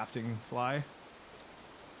let crafting fly.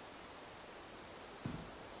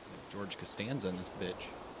 George Costanza in this bitch.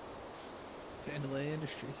 Vandalay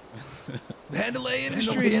Industries. Vandalay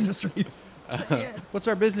Industries. Industries. What's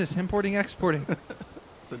our business? Importing, exporting.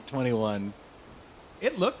 It's a 21.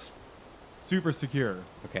 It looks super secure.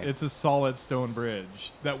 Okay. It's a solid stone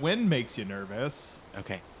bridge. That wind makes you nervous.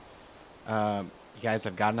 Okay. You guys,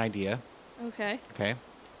 I've got an idea. Okay. Okay.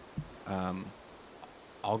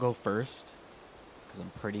 I'll go first because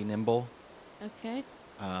I'm pretty nimble. Okay.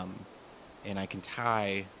 And I can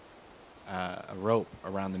tie a rope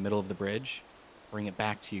around the middle of the bridge, bring it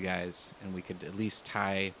back to you guys, and we could at least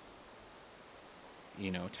tie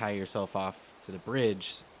yourself off to the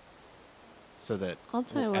bridge so that I'll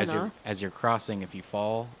tie one off. as you're crossing, if you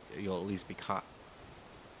fall, you'll at least be caught.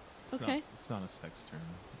 It's Okay. It's not a sex term.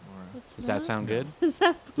 It's Does that not? sound good? Is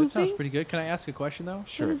that That pooping? sounds pretty good. Can I ask a question though?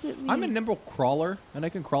 Sure. What does it mean? I'm a nimble crawler, and I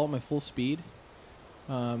can crawl at my full speed.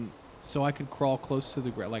 So I could crawl close to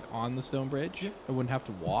the like on the stone bridge. Yeah. I wouldn't have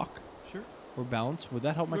to walk Sure. or bounce. Would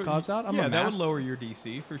that help my Well, cause out? I'm yeah, a that would mass- lower your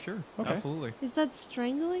DC for sure. Okay. Absolutely. Is that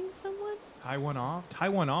strangling someone? Tie one off. Tie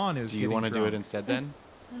one on is. Do you want want to do it instead then?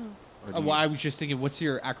 Oh. Or do Well, I was just thinking, what's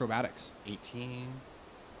your acrobatics? 18?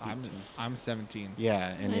 I'm 17.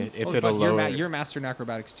 Yeah, and Mine's if Oh, it'll but lower... you're a master in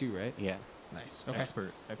acrobatics too, right? Yeah. Nice. Okay.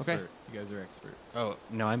 Expert. You guys are experts. Oh,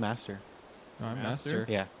 no, I'm master. No, I'm Master?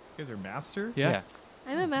 master. Yeah. You guys are master. Yeah.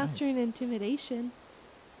 I'm a master nice. in intimidation.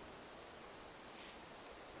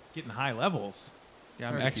 Getting high levels. Yeah,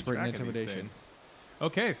 I'm It's hard to keep expert in track of these intimidation. things.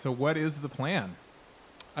 Okay, so what is the plan?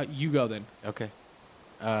 You go then. Okay.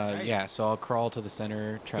 Right. Yeah, so I'll crawl to the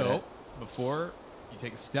center, try So to... before you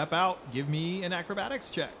take a step out, give me an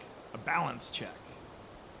acrobatics check, a balance check.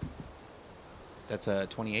 That's a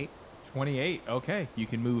 28? 28. Okay, you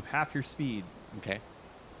can move half your speed. Okay.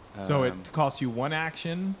 So it costs you one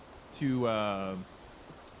action to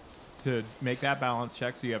make that balance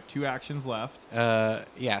check. So you have two actions left.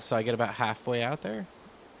 Yeah, so I get about halfway out there?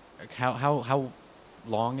 Like, how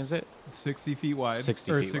long is it? It's 60 feet wide.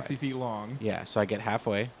 60 or feet 60 wide. feet long. Yeah, so I get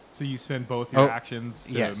halfway. So you spend both your Oh, actions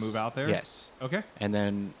to yes. move out there? Yes. Okay. And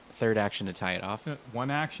then third action to tie it off.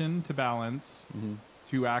 One action to balance, Mhm.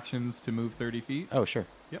 two actions to move 30 feet. Oh, sure.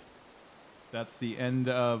 Yep. That's the end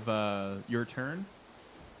of your turn.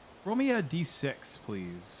 Roll me a d6,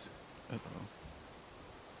 please.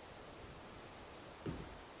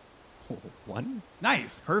 Oh, 1?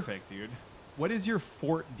 Nice. Perfect, dude. What is your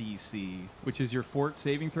fort DC, which is your fort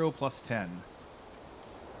saving throw plus 10?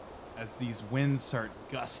 As these winds start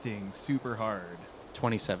gusting super hard.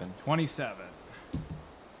 27. 27.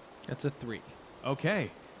 That's a 3.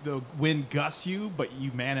 Okay. The wind gusts you, but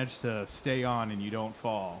you manage to stay on and you don't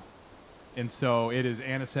fall. And so it is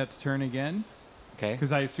Anisette's turn again, Okay.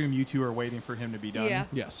 because I assume you two are waiting for him to be done. Yeah.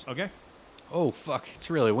 Yes. Okay. Oh, fuck. It's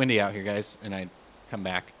really windy out here, guys. And I come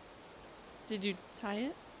back. Did you tie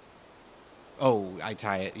it? Oh, I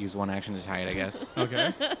tie it. Use one action to tie it, I guess.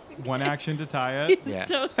 Okay. One action to tie it. Yeah.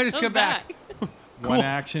 So I just come got back. One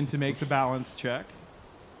action to make the balance check.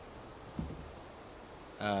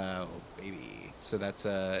 Oh, baby. So that's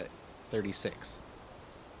 36.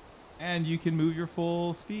 And you can move your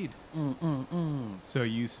full speed. So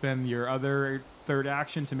you spend your other third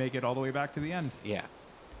action to make it all the way back to the end. Yeah.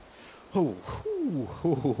 Oh,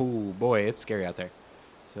 boy, it's scary out there.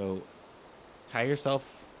 So tie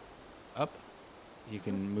yourself up. You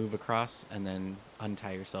can move across and then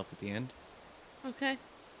untie yourself at the end. Okay.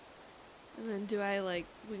 And then do I like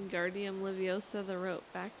Wingardium Leviosa the rope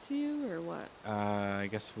back to you or what? I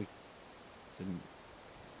guess we didn't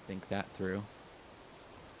think that through.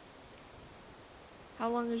 How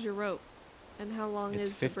long is your rope? And how long It's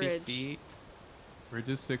is the 50 bridge? feet. Bridge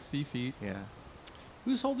is 60 feet. Yeah.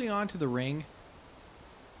 Who's holding on to the ring?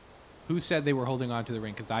 Who said they were holding on to the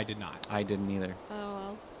ring? Because I did not. I didn't either. Oh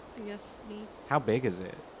well. I guess me. How big is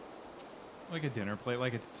it? Like a dinner plate,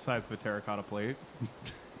 like it's the size of a terracotta plate.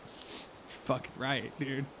 Fucking right,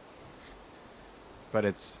 dude. But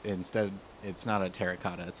it's not a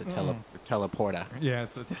terracotta. It's a teleporter. Yeah,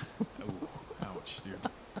 it's a. Ooh, ouch, dude.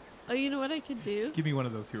 Oh, you know what I could do? Give me one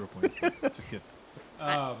of those hero points. Just kidding.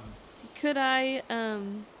 Could I,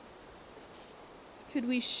 could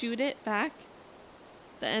we shoot it back?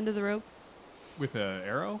 The end of the rope? With an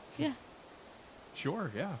arrow? Yeah.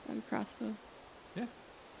 Sure, yeah. I have a crossbow. Yeah.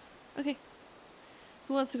 Okay.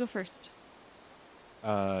 Who wants to go first?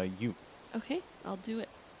 You. Okay, I'll do it.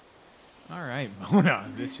 All right, Mona,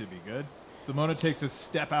 this should be good. So Mona takes a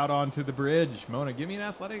step out onto the bridge. Mona, give me an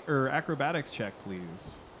athletic or acrobatics check,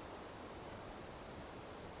 please.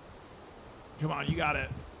 Come on, you got it.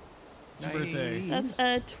 It's your birthday.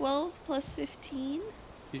 That's 12 plus 15,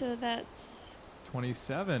 so that's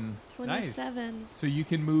 27. 27. Nice. So you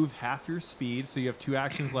can move half your speed, so you have 2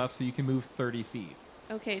 actions left, so you can move 30 feet.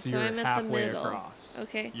 Okay, So so you're I'm at the halfway middle. across.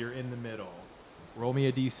 Okay. You're in the middle. Roll me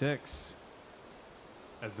a d6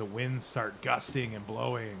 as the winds start gusting and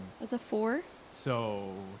blowing. That's a 4.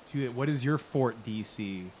 So, what is your fort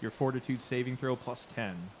DC? Your fortitude saving throw plus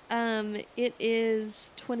 10. It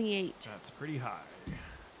is 28. That's pretty high.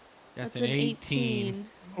 That's an 18.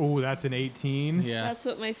 Oh, that's an 18? Yeah. That's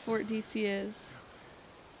what my fort DC is.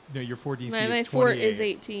 No, your fort DC My is 28. fort is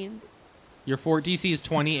 18. Your fort DC is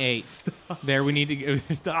 28. Stop. There, we need to go.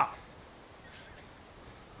 Stop.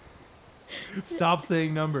 Stop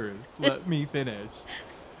saying numbers. Let me finish.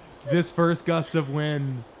 This first gust of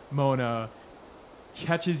wind, Mona,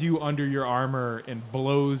 catches you under your armor and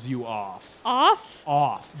blows you off. Off?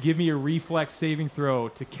 Off. Give me a reflex saving throw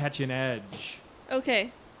to catch an edge.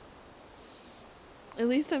 Okay. At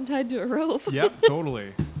least I'm tied to a rope. Yep,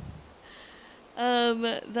 totally.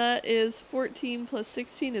 That is 14 plus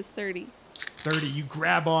 16 is 30. 30. You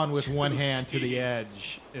grab on with one hand to the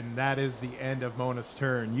edge, and that is the end of Mona's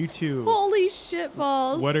turn. You two. Holy shit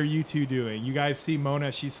balls. What are you two doing? You guys see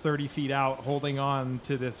Mona, she's 30 feet out holding on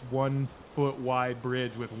to this 1 foot wide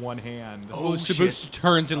bridge with one hand. Oh, Sabuks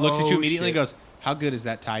turns and looks at Oh, you immediately shit. and goes, how good is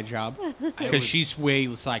that tie job? Because she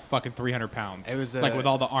weighs like fucking 300 pounds. It was, like with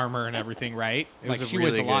all the armor and everything, right? It Like was she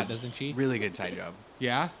weighs a lot, doesn't she? Really good tie job.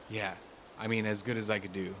 Yeah? Yeah. I mean, as good as I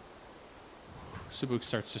could do. Sabuks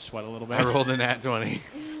starts to sweat a little bit. I rolled a nat 20.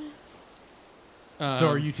 So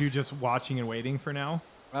are you two just watching and waiting for now?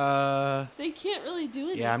 They can't really do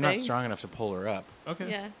anything. Yeah, I'm not strong enough to pull her up. Okay.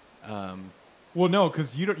 Yeah. Well, no,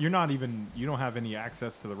 because you don't have any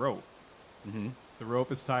access to the rope. Mm-hmm. The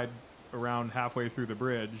rope is tied around halfway through the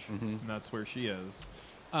bridge, and that's where she is.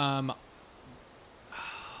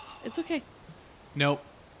 It's okay. Nope.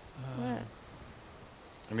 What?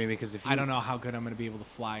 I mean, because if you... I don't know how good I'm going to be able to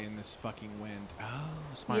fly in this fucking wind. Oh,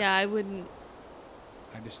 smart. Yeah, I wouldn't.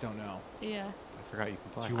 I just don't know. Yeah. I forgot you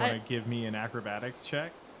can fly. Do you want to give me an acrobatics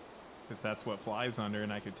check? Because that's what flies under,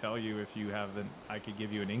 and I could tell you if you have I could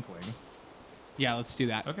give you an inkling. Yeah, let's do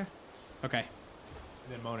that. Okay. Okay.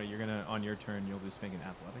 Then Mona, you're gonna on your turn, you'll just make an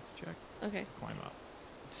athletics check. Okay. Climb up.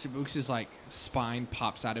 Sabuks' like spine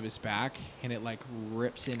pops out of his back and it like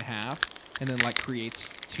rips in half and then like creates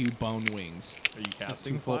 2 bone wings. Are you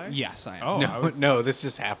casting Full- fly? Yes, I am. Oh, I was- No, this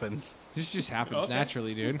just happens. This just happens Okay.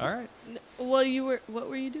 naturally, dude. All right. Well, what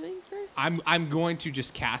were you doing first? I'm going to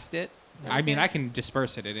just cast it. I mean, Okay. I can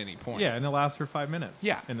disperse it at any point. Yeah, and it lasts for 5 minutes.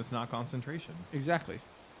 Yeah. And it's not concentration. Exactly.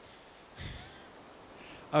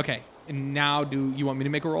 Okay. And now do you want me to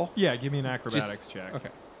make a roll? Yeah, give me an acrobatics check. Okay.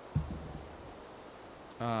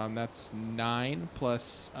 That's 9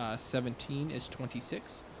 plus 17 is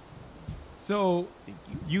 26. So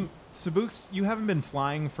Sabuks, you haven't been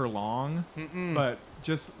flying for long, but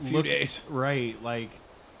just Few look days. right, like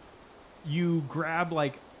you grab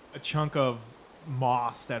like a chunk of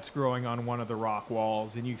moss that's growing on one of the rock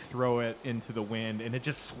walls and you throw it into the wind and it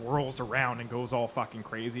just swirls around and goes all fucking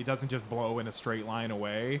crazy. It doesn't just blow in a straight line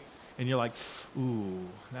away. And you're like, ooh,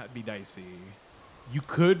 that'd be dicey. You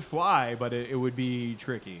could fly, but it would be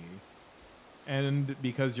tricky. And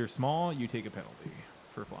because you're small, you take a penalty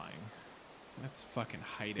for flying. That's fucking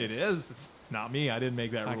height. It is. It's not me. I didn't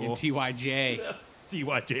make that Fucking rule. TYJ.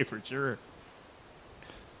 TYJ for sure.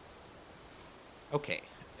 Okay.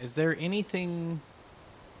 Is there anything...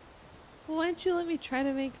 Well, why don't you let me try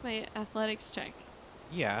to make my athletics check?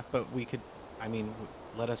 Yeah, but we could... I mean,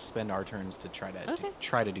 let us spend our turns to try to Okay.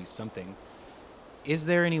 try to do something. Is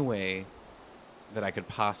there any way that I could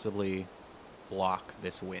possibly block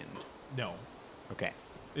this wind? No. Okay.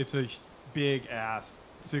 It's a big ass,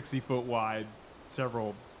 60-foot wide,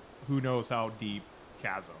 several, who knows how deep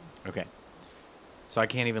chasm. Okay. So I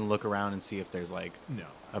can't even look around and see if there's like No.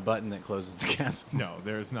 a button that closes the chasm. No,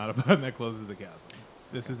 there's not a button that closes the chasm.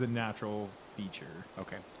 This is a natural feature.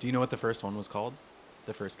 Okay. Do you know what the first one was called?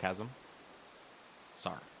 The first chasm?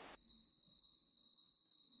 Sar.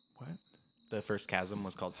 What? The first chasm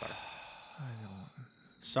was called Sar.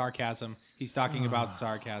 Sarcasm. He's talking about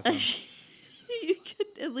sarcasm. You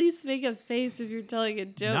could at least make a face if you're telling a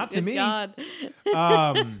joke. Not to Good me. God.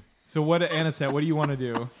 So what, Anisette, what do you want to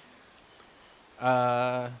do?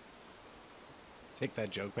 Take that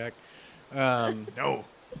joke back. No.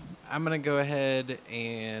 I'm going to go ahead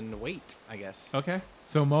and wait, I guess. Okay.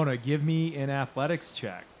 So, Mona, give me an athletics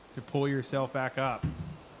check to pull yourself back up.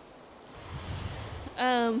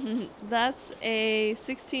 That's a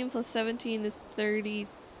 16 plus 17 is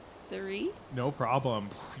 33. No problem.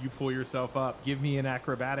 You pull yourself up. Give me an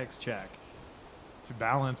acrobatics check to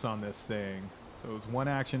balance on this thing. So it's one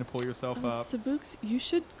action to pull yourself up. Sabooks, you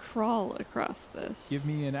should crawl across this. Give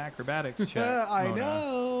me an acrobatics check. I Mona.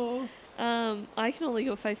 know. I can only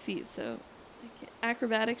go 5 feet, so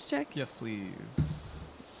acrobatics check. Yes, please.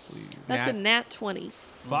 Yes, please. That's a nat 20.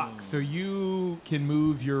 Fuck. So you can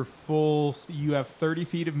move your full. You have 30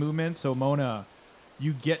 feet of movement. So Mona,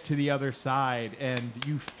 you get to the other side and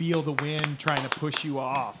you feel the wind trying to push you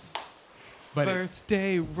off. But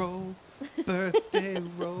Birthday roll. Birthday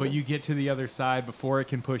roll. but you get to the other side before it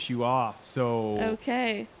can push you off. So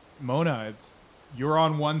Okay. Mona, you're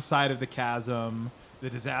on one side of the chasm.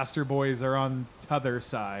 The disaster boys are on the other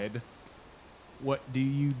side. What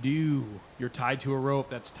do? You're tied to a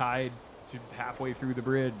rope that's tied to halfway through the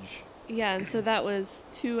bridge. Yeah, and so that was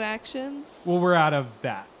 2 actions. Well, we're out of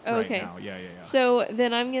that Okay. right now. Yeah. So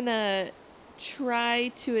then I'm going to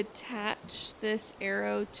try to attach this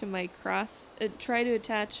arrow to my cross. Try to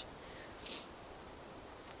attach.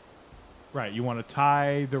 Right. You want to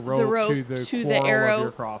tie the rope, rope to the to the quarrel arrow. of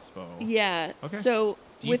your crossbow. Yeah. Okay. So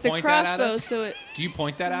Do you with the point that at crossbow, us? so it. Do you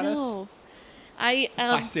point that at us? No. I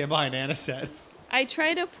I stand behind Anisette. I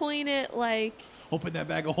try to point it like. Open that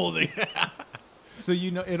bag of holding. So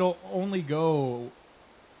it'll only go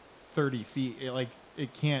 30 feet.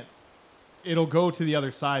 It can't. It'll go to the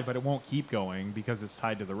other side, but it won't keep going because it's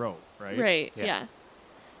tied to the rope. Right. Right. Yeah. Yeah.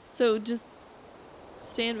 So just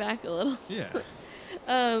stand back a little. Yeah.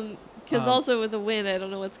 Because also with the wind, I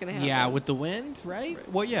don't know what's gonna happen. Yeah, with the wind, right?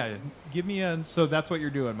 Well, yeah. Give me a. So that's what you're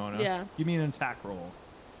doing, Mona. Yeah. Give me an attack roll.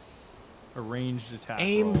 A ranged attack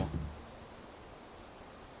Aim roll.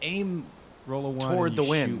 Aim. Roll a 1 toward and the you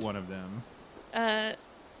wind. shoot one of them.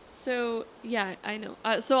 So yeah, I know.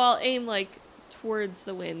 So I'll aim like towards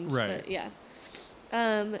the wind. Right. But yeah.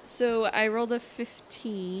 So I rolled a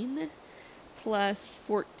 15 plus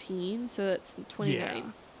 14, so that's 29.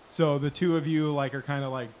 Yeah. So the two of you are kind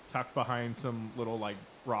of tucked behind some little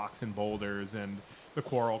rocks and boulders, and the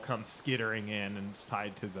quarrel comes skittering in, and it's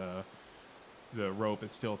tied to the rope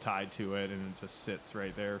is still tied to it, and it just sits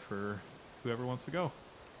right there for whoever wants to go.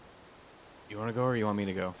 You want to go or you want me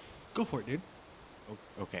to go? Go for it, dude.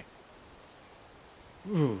 Okay.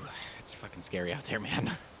 Ooh, it's fucking scary out there,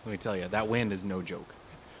 man. Let me tell you, that wind is no joke.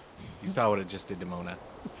 You saw what it just did to Mona.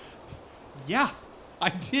 Yeah, I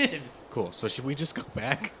did. Cool. So should we just go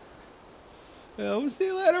back? Oh, see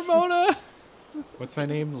you later, Mona. What's my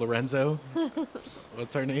name? Lorenzo?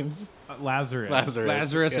 What's our names? Lazarus.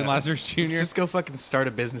 Lazarus and Yeah. Lazarus Jr. Let's just go fucking start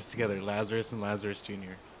a business together. Lazarus and Lazarus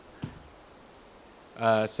Jr.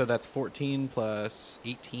 So that's 14 plus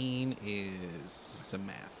 18 is some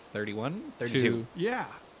math. 31? 32. Two. Yeah.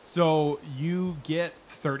 So you get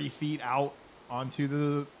 30 feet out onto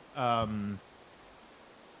the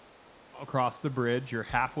across the bridge. You're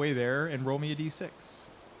halfway there, and roll me a d6.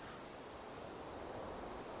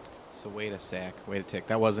 So wait a sec. Wait a tick.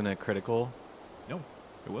 That wasn't a critical. No,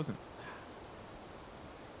 it wasn't.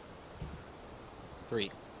 3.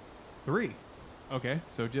 3. Okay,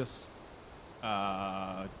 so just 2.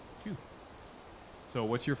 So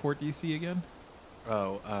what's your fort DC again?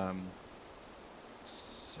 Oh,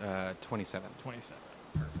 27. 27.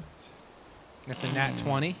 Perfect. That's a nat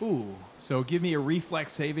 20. Ooh. So give me a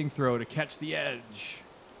reflex saving throw to catch the edge.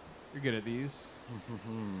 You're good at these.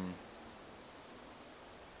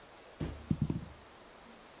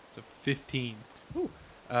 So 15.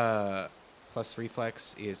 Plus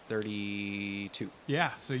reflex is 32.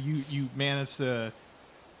 Yeah. So you manage to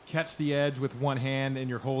catch the edge with one hand, and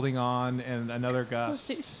you're holding on, and another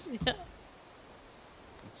gust. Yeah.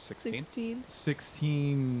 That's 16. 16.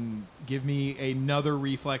 16. Give me another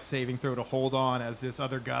reflex saving throw to hold on as this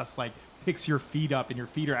other gust picks your feet up, and your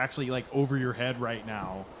feet are actually over your head right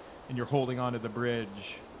now, and you're holding onto the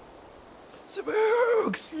bridge.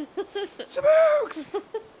 Sabooks! Sabooks!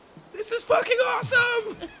 This is fucking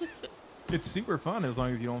awesome! It's super fun as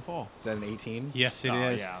long as you don't fall. Is that an 18? Yes, it Oh,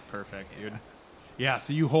 is. yeah, perfect, dude. Yeah,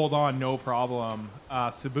 so you hold on, no problem.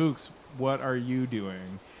 Sabuks, what are you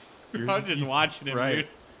doing? I'm just watching him, right. dude.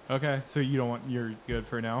 Okay, so you don't want. You're good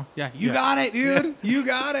for now. Yeah, you got it, dude. You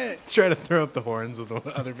got it. Try to throw up the horns with the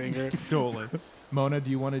other finger. Totally. Mona, do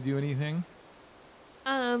you want to do anything?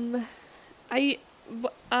 I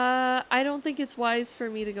don't think it's wise for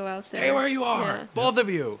me to go out there. Stay where you are, Yeah. both of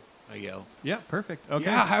you. I yell. Yeah, perfect. Okay.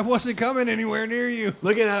 Yeah, I wasn't coming anywhere near you.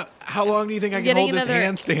 Look at how long do you think I I'm can getting hold this another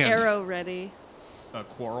handstand? arrow ready. A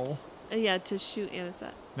quarrel. Yeah, to shoot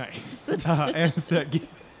Anisette. Nice. Anisette,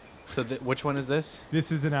 So which one is this?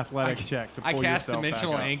 this is an athletics check to I pull cast yourself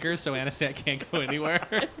dimensional back up. anchor, so Anisette can't go anywhere.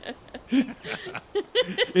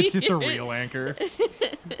 It's just a real anchor.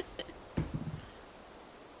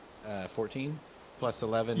 14 plus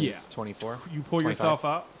 11 Yeah. is 24. You pull 25. yourself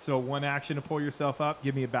up. So one action to pull yourself up.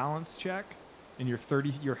 Give me a balance check, and you're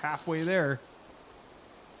 30. You're halfway there.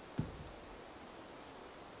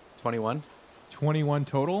 21. 21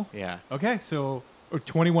 total. Yeah. Okay, so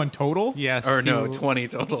 21 total. yes. Or no, you- 20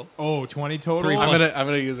 total. Oh, 20 total. Three I'm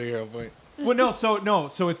gonna use a hero point. Well,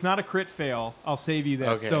 so it's not a crit fail. I'll save you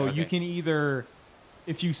this. Okay, so okay. you can either,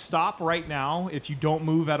 if you stop right now, if you don't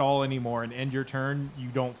move at all anymore and end your turn, you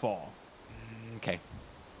don't fall. Okay.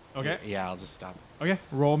 Okay. Yeah, I'll just stop. Okay.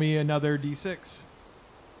 Roll me another d6.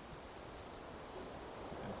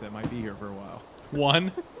 Yes, that might be here for a while.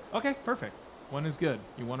 1. Okay, perfect. One is good.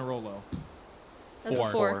 You want to roll low. That's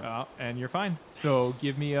Four. four. And you're fine. So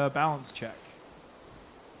give me a balance check.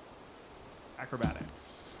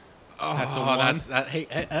 Acrobatics. Oh, That's a one. That's that. Hey,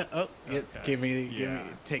 Okay. give me, Yeah.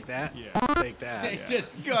 take that. Yeah. Take that. Yeah.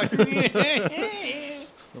 Just go.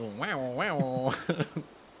 Wow, wow.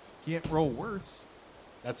 Can't roll worse.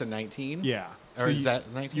 That's a 19. Yeah. Or is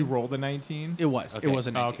that 19? You rolled a 19? It was. Okay. It was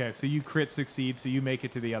a 19. Okay, so you crit succeed, so you make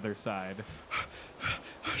it to the other side.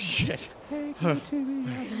 Shit.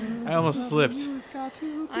 I almost slipped.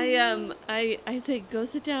 I say go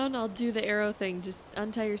sit down. I'll do the arrow thing. Just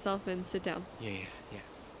untie yourself and sit down. Yeah.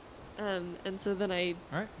 And so then I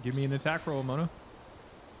All right, give me an attack roll, Mona.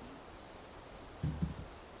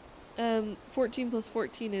 14 plus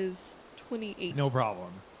 14 is 28. No problem.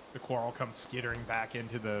 The quarrel comes skittering back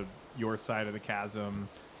into your side of the chasm,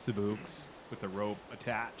 Sabuks, with the rope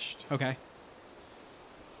attached. Okay.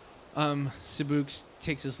 Sabuks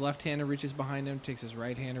takes his left hand and reaches behind him, takes his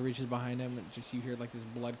right hand and reaches behind him, and just you hear like this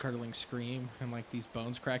blood-curdling scream and like these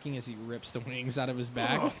bones cracking as he rips the wings out of his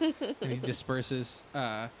back and he disperses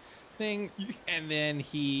thing, and then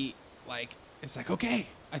he it's like, okay,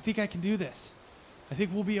 I think I can do this. I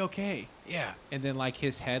think we'll be okay. Yeah. And then like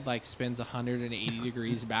his head like spins 180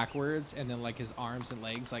 degrees backwards, and then like his arms and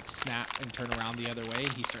legs like snap and turn around the other way,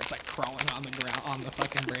 and he starts like crawling on the ground on the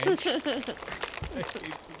fucking branch.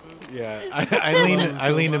 Yeah.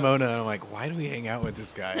 I lean to Mona and I'm like, why do we hang out with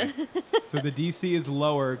this guy? So the DC is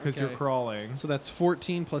lower because you're Okay. crawling. So that's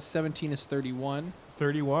 14 plus 17 is 31.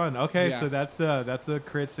 31. Okay, Yeah. so that's a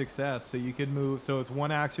crit success. So you can move. So it's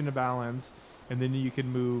one action to balance, and then you can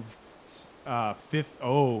move. Fifth.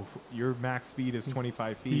 Oh, your max speed is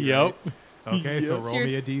 25 feet. Yep. Right? Okay, so Yes. roll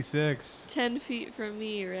me a d6. 10 feet from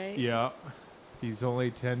me, right? Yeah. He's only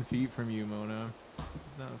 10 feet from you, Mona. Is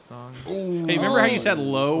that a song? Hey, remember how you said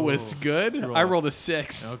low was Oh. good? Let's roll. I rolled a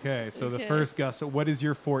 6. Okay, so the Okay. first gust. What is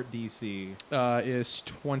your fort DC? Is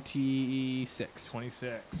 26.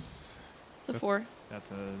 26. It's a 4.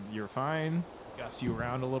 You're fine. Gust you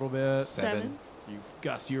around a little bit. 7. You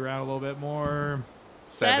gust you around a little bit more.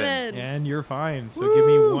 7. And you're fine. So give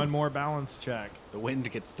me one more balance check. The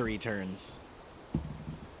wind gets 3 turns.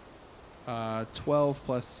 12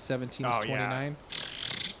 plus 17 is Oh, yeah. 29.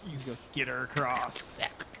 You skitter across.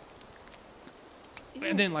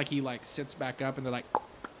 And then like he like sits back up, and they're like,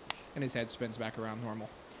 and his head spins back around normal.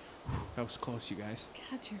 That was close, you guys.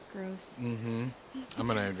 God, you're gross. Mm-hmm. I'm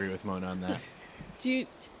gonna agree with Mona on that. Do you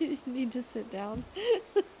need to sit down?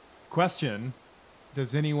 Question: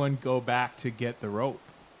 does anyone go back to get the rope?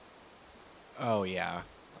 Oh yeah.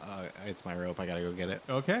 It's my rope. I gotta go get it.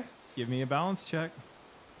 Okay, give me a balance check.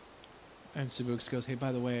 And Sabuks goes, hey,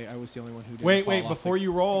 by the way, I was the only one who didn't Wait, fall off before the,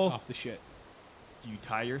 you roll, off the shit. do you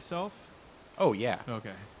tie yourself? Oh yeah.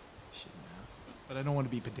 Okay. Shit, ass. But I don't want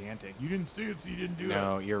to be pedantic. You didn't see it, so you didn't do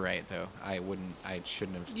No, it. you're right though. I wouldn't. I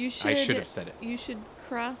shouldn't have. You I should have said it. You should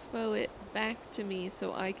crossbow it back to me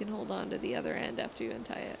so I can hold on to the other end after you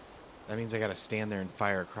untie it. That means I gotta stand there and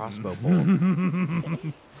fire a crossbow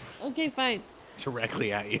bolt Okay, fine.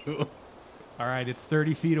 directly at you. All right, it's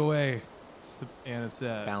 30 feet away. And it's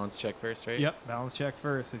Balance check first, right? Yep, balance check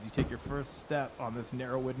first as you take your first step on this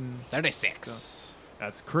narrow wooden. 36.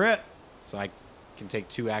 That's crit. So I can take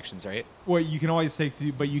 2 actions, right? Well, you can always take,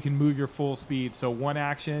 but you can move your full speed. So one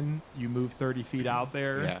action, you move 30 feet out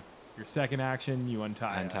there. Yeah. Your second action, you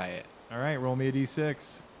untie Untie it. All right, roll me a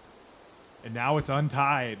d6. And now it's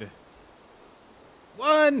untied.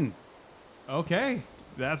 1. Okay,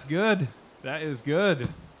 that's good. That is good.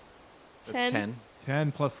 That's 10.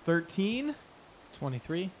 10 plus 13.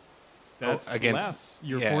 23. That's against- less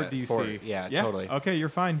your yeah, fort DC. fort, yeah, totally. Okay, you're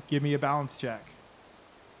fine. Give me a balance check.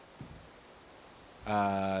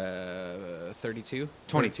 32.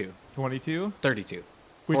 22. 22. 32.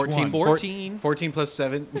 Which 14, one? 14. 14 plus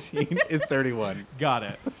 17 is 31. Got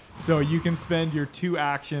it. So you can spend your 2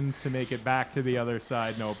 actions to make it back to the other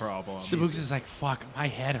side, no problem. Sabooks is like, fuck, my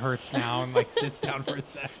head hurts now, and like sits down for a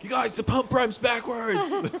sec. You guys, the pump prime's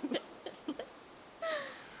backwards.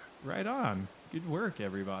 Right on. Good work,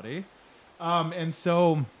 everybody. And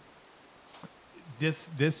so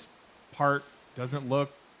this part doesn't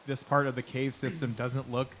look. This part of the cave system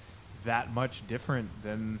doesn't look that much different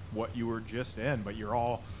than what you were just in, but you're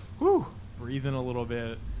all breathing a little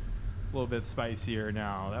bit spicier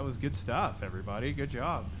now. That was good stuff, everybody. Good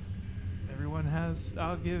job. Everyone has.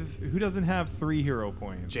 Who doesn't have 3 hero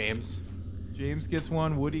points? James. James gets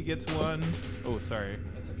 1. Woody gets 1. Oh, sorry.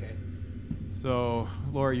 That's okay. So,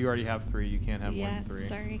 Laura, you already have 3. You can't have more Yeah, than 3.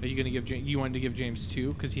 sorry. Are you gonna give? You wanted to give James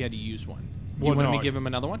 2 because he had to use one. You Well, wanted no, me to give him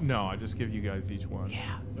another one? No, I just give you guys each one.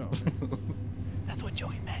 Yeah. Oh. That's what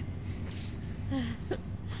Joey meant.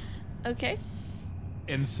 Okay.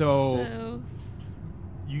 And so, So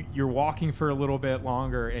you're walking for a little bit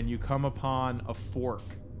longer, and you come upon a fork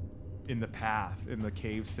in the path in the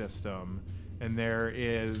cave system, and there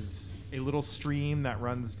is a little stream that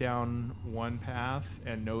runs down one path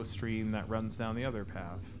and no stream that runs down the other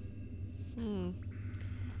path.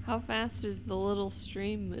 how fast is the little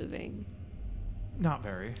stream moving? Not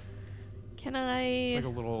very. Can It's I like a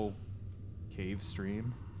little cave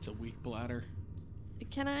stream. It's a weak bladder.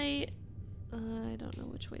 can I don't know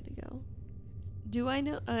which way to go. Do I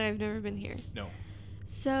know? I've never been here. No.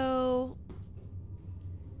 So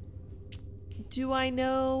do I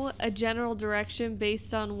know a general direction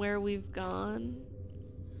based on where we've gone?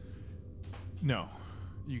 No.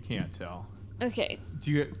 You can't tell. Okay.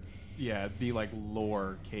 Do you? Yeah, it'd be like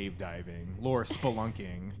lore cave diving, lore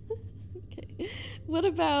spelunking. Okay. What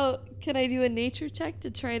about, can I do a nature check to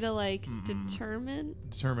try to like determine?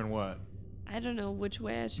 Determine what? I don't know which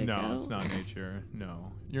way I should go. No, it's not nature.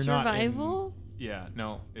 No, you're Survival? not. Yeah,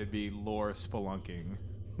 no, it'd be lore spelunking.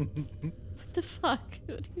 What the fuck?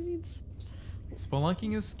 What do you mean?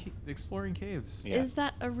 Spelunking is exploring caves. Yeah. Is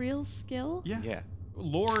that a real skill? Yeah. Yeah.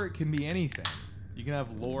 Lore can be anything. You can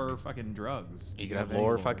have lore fucking drugs. You can have any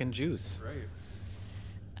lore fucking juice. Right.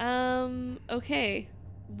 Okay.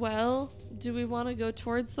 Well, do we want to go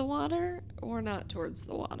towards the water or not towards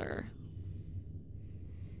the water?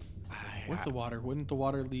 With the water, wouldn't the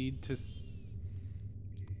water lead to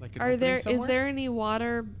like an Is opening there any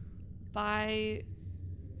water by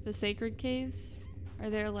the sacred caves? Are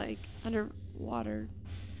there like underwater?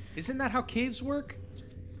 Isn't that how caves work?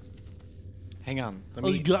 Hang on. Let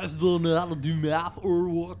me. guys don't know how to do math or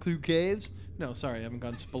walk through caves? No, sorry, I haven't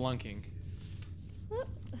gone spelunking.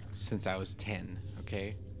 Since I was 10,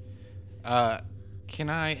 okay? Can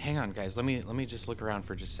I hang on, guys? Let me just look around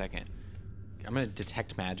for just a second. I'm gonna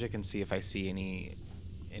detect magic and see if I see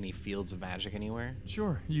any fields of magic anywhere.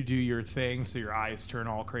 Sure. You do your thing, so your eyes turn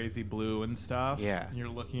all crazy blue and stuff. Yeah. And you're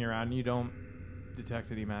looking around, and you don't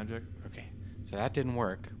detect any magic. Okay, so that didn't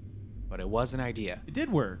work, but it was an idea. It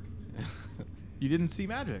did work. You didn't see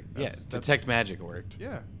magic. Yes, detect magic worked,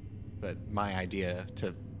 Yeah. but my idea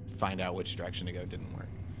to find out which direction to go didn't work.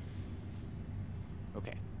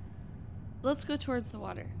 Okay. Let's go towards the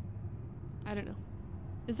water. I don't know.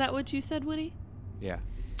 Is that what you said, Woody? Yeah.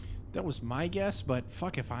 That was my guess, but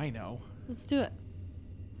fuck if I know. Let's do it.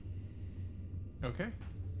 Okay.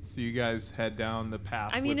 So you guys head down the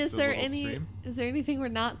path. I mean, with is the there little any stream. is there anything we're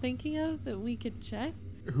not thinking of that we could check?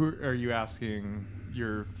 Who are you asking?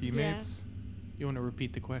 Your teammates? You want to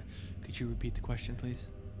repeat the question? Could you repeat the question, please?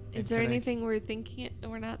 Is there anything we're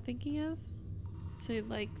not thinking of to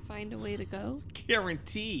like find a way to go?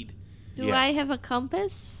 Guaranteed. Do Yes. I have a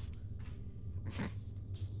compass?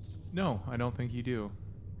 No, I don't think you do.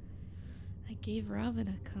 I gave Robin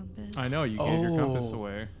a compass. I know you gave your compass Oh.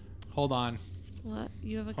 away. Hold on. What?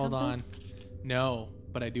 You have a Hold on. compass? No,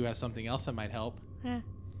 but I do have something else that might help. Huh.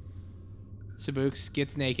 Sabooks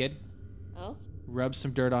gets naked, Oh. rubs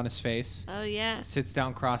some dirt on his face, Oh yeah. sits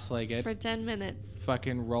down cross-legged, For 10 minutes.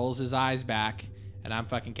 fucking rolls his eyes back, and I'm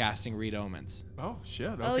fucking casting Read Omens. Oh shit.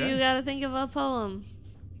 Okay. Oh, you gotta think of a poem.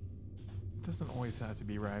 Doesn't always have to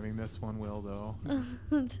be rhyming. This one will though.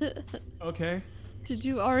 Okay. Did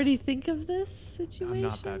you already think of this situation? I'm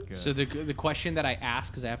not that good. So the question that I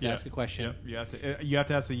ask, because I have to ask a question. Yep. You have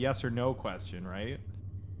to ask a yes or no question, right?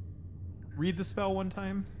 Read the spell one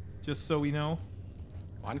time, just so we know.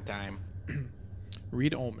 One time.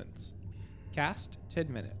 Read omens. Cast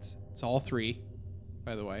 10 minutes. It's all 3,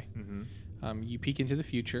 by the way. Mm-hmm. You peek into the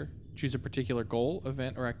future. Choose a particular goal,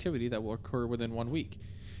 event, or activity that will occur within 1 week.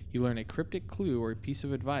 You learn a cryptic clue or a piece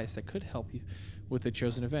of advice that could help you with the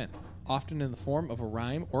chosen event, often in the form of a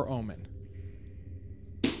rhyme or omen.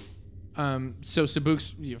 So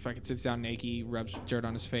Sabuks, fucking sits down naked, rubs dirt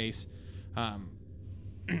on his face,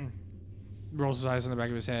 rolls his eyes on the back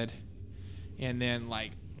of his head, and then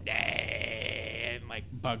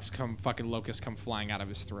bugs locusts come flying out of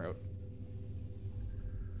his throat.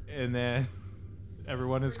 And then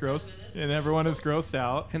everyone is grossed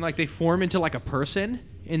out. And they form into a person,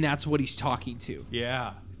 and that's what he's talking to.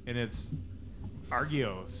 Yeah, and it's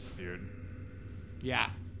Argios, dude. Yeah,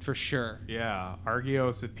 for sure. Yeah,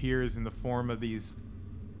 Argios appears in the form of these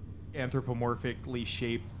anthropomorphically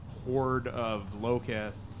shaped horde of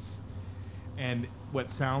locusts, and what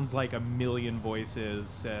sounds like a million voices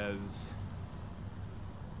says,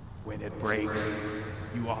 "When it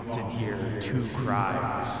breaks, you often hear 2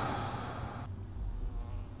 cries."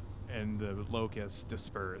 And the locusts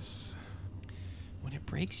disperse. When it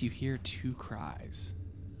breaks, you hear 2 cries.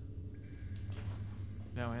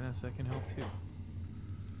 Now Anna can help too.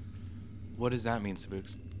 What does that mean,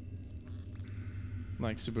 Sabuks?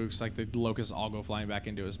 Sabuks, the locusts all go flying back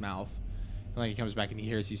into his mouth. And he comes back and he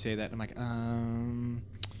hears you say that. And I'm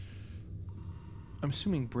I'm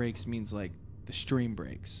assuming breaks means the stream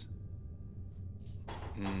breaks.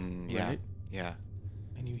 Yeah. Right? Yeah.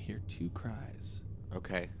 And you hear 2 cries.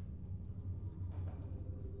 Okay.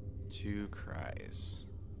 2 cries.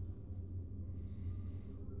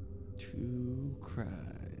 2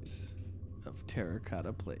 cries of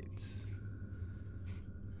terracotta plates.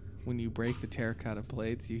 When you break the terracotta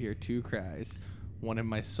plates, you hear 2 cries. One in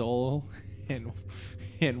my soul and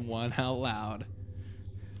one out loud.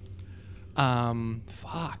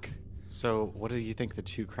 Fuck. So, what do you think the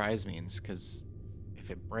 2 cries means? Because if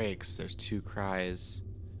it breaks, there's 2 cries.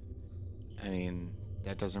 I mean,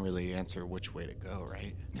 that doesn't really answer which way to go,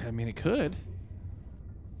 right? I mean, it could.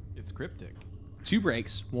 It's cryptic. 2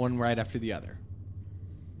 breaks, one right after the other.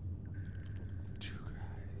 2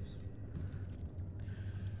 cries.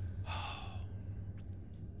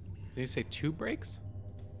 Did you say 2 breaks?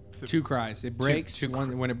 2 cries. It breaks. two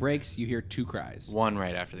When it breaks, you hear 2 cries. One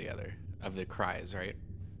right after the other of the cries, right?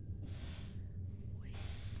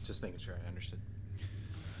 Just making sure I understood.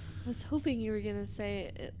 I was hoping you were gonna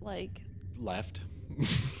say it Left.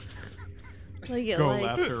 it Go like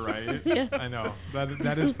left or right. Yeah. I know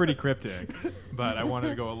that is pretty cryptic, but I wanted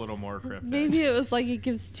to go a little more cryptic. maybe it was it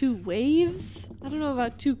gives 2 waves. I don't know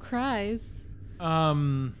about 2 cries.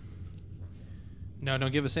 No,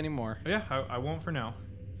 don't give us any more. Yeah, I won't for now,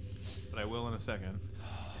 but I will in a second.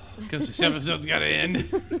 Because this episode's got to end.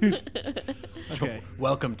 So, Okay.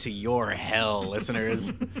 welcome to your hell,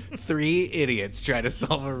 listeners. 3 idiots try to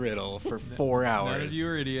solve a riddle for 4 hours. None of you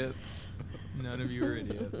are idiots. None of you are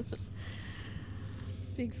idiots.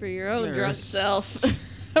 Speak for your own There drunk are self.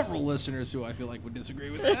 Several listeners who I feel would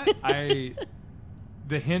disagree with that.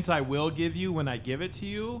 The hint I will give you when I give it to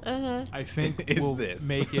you, Uh-huh. I think Is will this.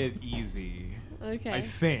 make it easy. Okay. I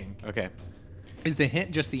think. Okay. Is the hint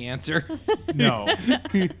just the answer? No.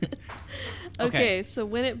 Okay, so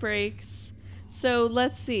when it breaks. So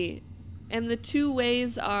let's see. And the 2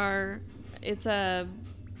 ways are it's a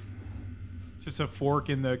It's just a fork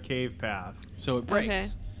in the cave path. So it breaks. Okay.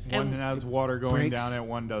 One And- has water going breaks. down it,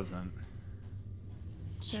 one doesn't.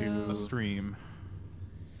 so A stream.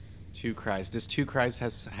 2 cries. Does 2 cries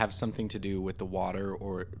have something to do with the water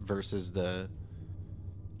or versus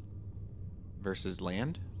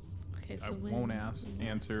land? Okay, so I when won't it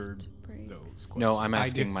answer breaks. those questions. No, I'm I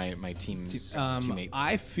asking do- my team's teammates.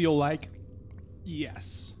 I feel like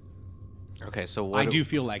yes. Okay, so I do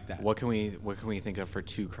feel like that. What can we think of for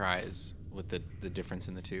 2 cries with the difference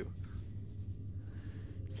in the 2?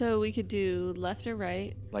 So we could do left or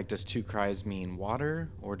right. Does 2 cries mean water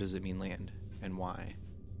or does it mean land, and why?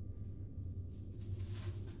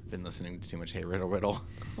 Been listening to too much Hey Riddle Riddle.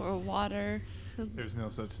 Or water. There's no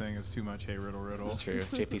such thing as too much Hey Riddle Riddle. It's true.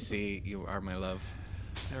 JPC, you are my love.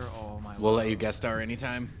 They're all my We'll let you guest star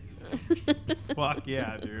anytime. Fuck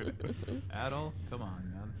yeah, dude. Adel, come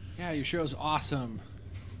on, man. Yeah, your show's awesome.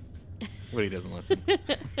 Woody doesn't listen.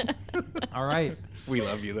 All right. We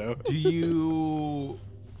love you though. Do you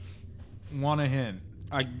want a hint?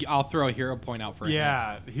 I'll throw a hero point out for a hint.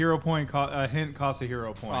 Yeah, hero point. A hint costs a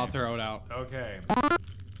hero point. I'll throw it out. Okay.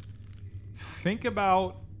 think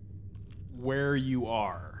about where you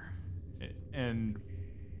are and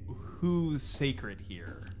who's sacred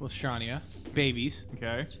here. Lystrania. Babies.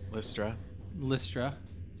 Okay. Lystra.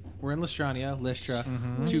 We're in Lystrania. Lystra.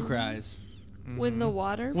 Two cries. When the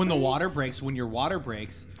water When the breaks? water breaks, when your water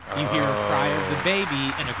breaks, you hear a cry of the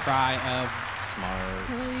baby and a cry of...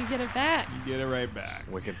 Smart. Oh, you get it back. You get it right back.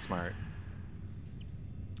 Wicked smart.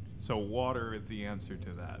 So water is the answer to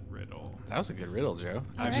that riddle. That was a good riddle, Joe.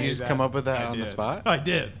 All Did right. you just come up with that I on the did. spot? I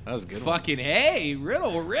did. That was a good Fucking hey,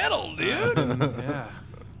 riddle, dude. Yeah.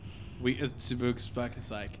 Sabuks fuck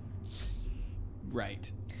is like,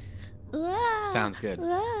 right. one. Sounds good.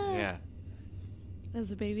 Yeah.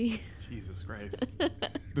 As a baby. Jesus Christ.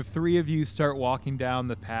 The three of you start walking down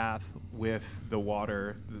the path with the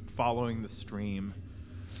water, following the stream.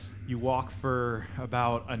 You walk for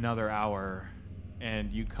about another hour,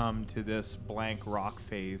 and you come to this blank rock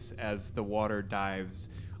face as the water dives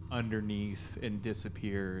underneath and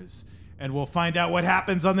disappears. And we'll find out what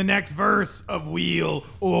happens on the next verse of Wheel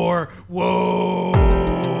or Woe.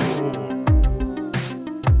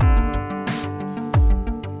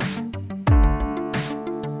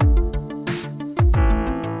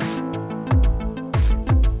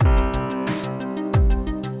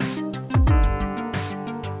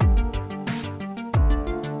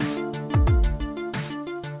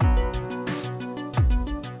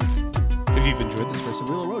 If you've enjoyed this verse of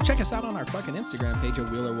Wheeler Woe, check us out on our fucking Instagram page at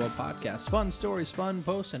Wheeler Woe Podcast. Fun stories, fun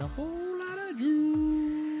posts, and a whole lot of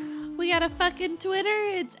juice. We got a fucking Twitter.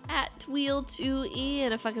 It's at Wheel2E,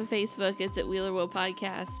 and a fucking Facebook. It's at Wheeler Woe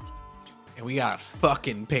Podcast. And we got a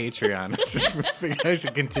fucking Patreon. Just figured I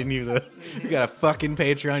should continue the. We got a fucking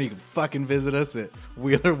Patreon. You can fucking visit us at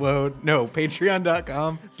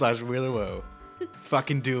patreon.com/WheelerWoe.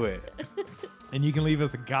 Fucking do it. And you can leave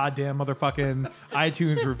us a goddamn motherfucking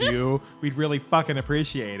iTunes review. We'd really fucking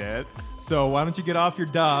appreciate it. So why don't you get off your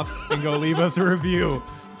duff and go leave us a review?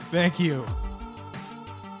 Thank you.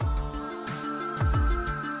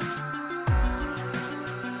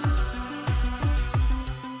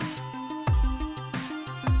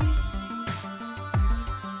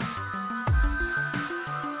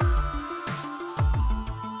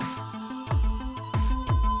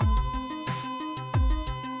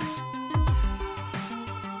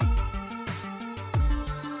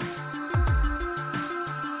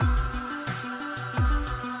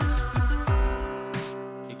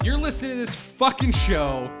 If you're listening to this fucking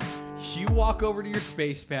show, you walk over to your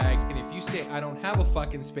space bag, and if you say, I don't have a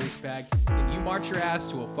fucking space bag, and you march your ass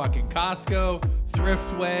to a fucking Costco,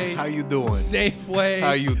 Thriftway, How you doing? Safeway,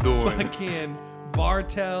 How you doing? fucking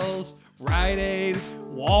Bartels, Rite Aid,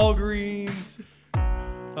 Walgreens,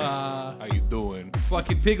 How you doing?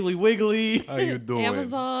 fucking Piggly Wiggly, How you doing?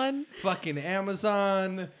 Amazon. fucking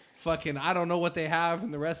Amazon, fucking I don't know what they have in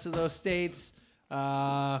the rest of those states.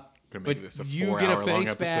 Gonna But make this a you get a 4-hour-long face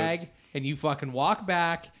episode. bag and you fucking walk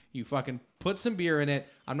back. You fucking put some beer in it.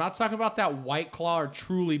 I'm not talking about that White Claw or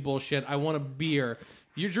Truly bullshit. I want a beer.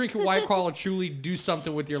 If you're drinking White Claw or Truly, do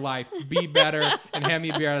something with your life. Be better and hand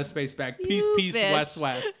me a beer out of the space bag. Peace, You peace, bitch. west,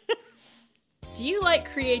 west. Do you like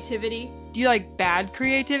creativity? Do you like bad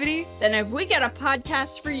creativity? Then have we got a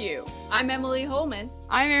podcast for you. I'm Emily Holman,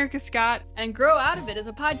 I'm Erica Scott. and Grow Out of It is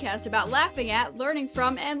a podcast about laughing at, learning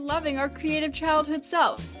from, and loving our creative childhood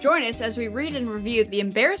selves. Join us as we read and review the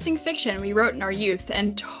embarrassing fiction we wrote in our youth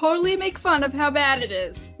and totally make fun of how bad it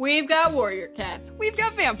is. We've got warrior cats. We've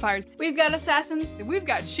got vampires. We've got assassins. And we've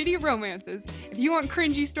got shitty romances. If you want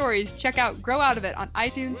cringy stories, check out Grow Out of It on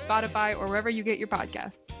iTunes, Spotify, or wherever you get your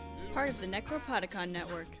podcasts. Part of the Necropodicon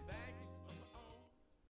Network.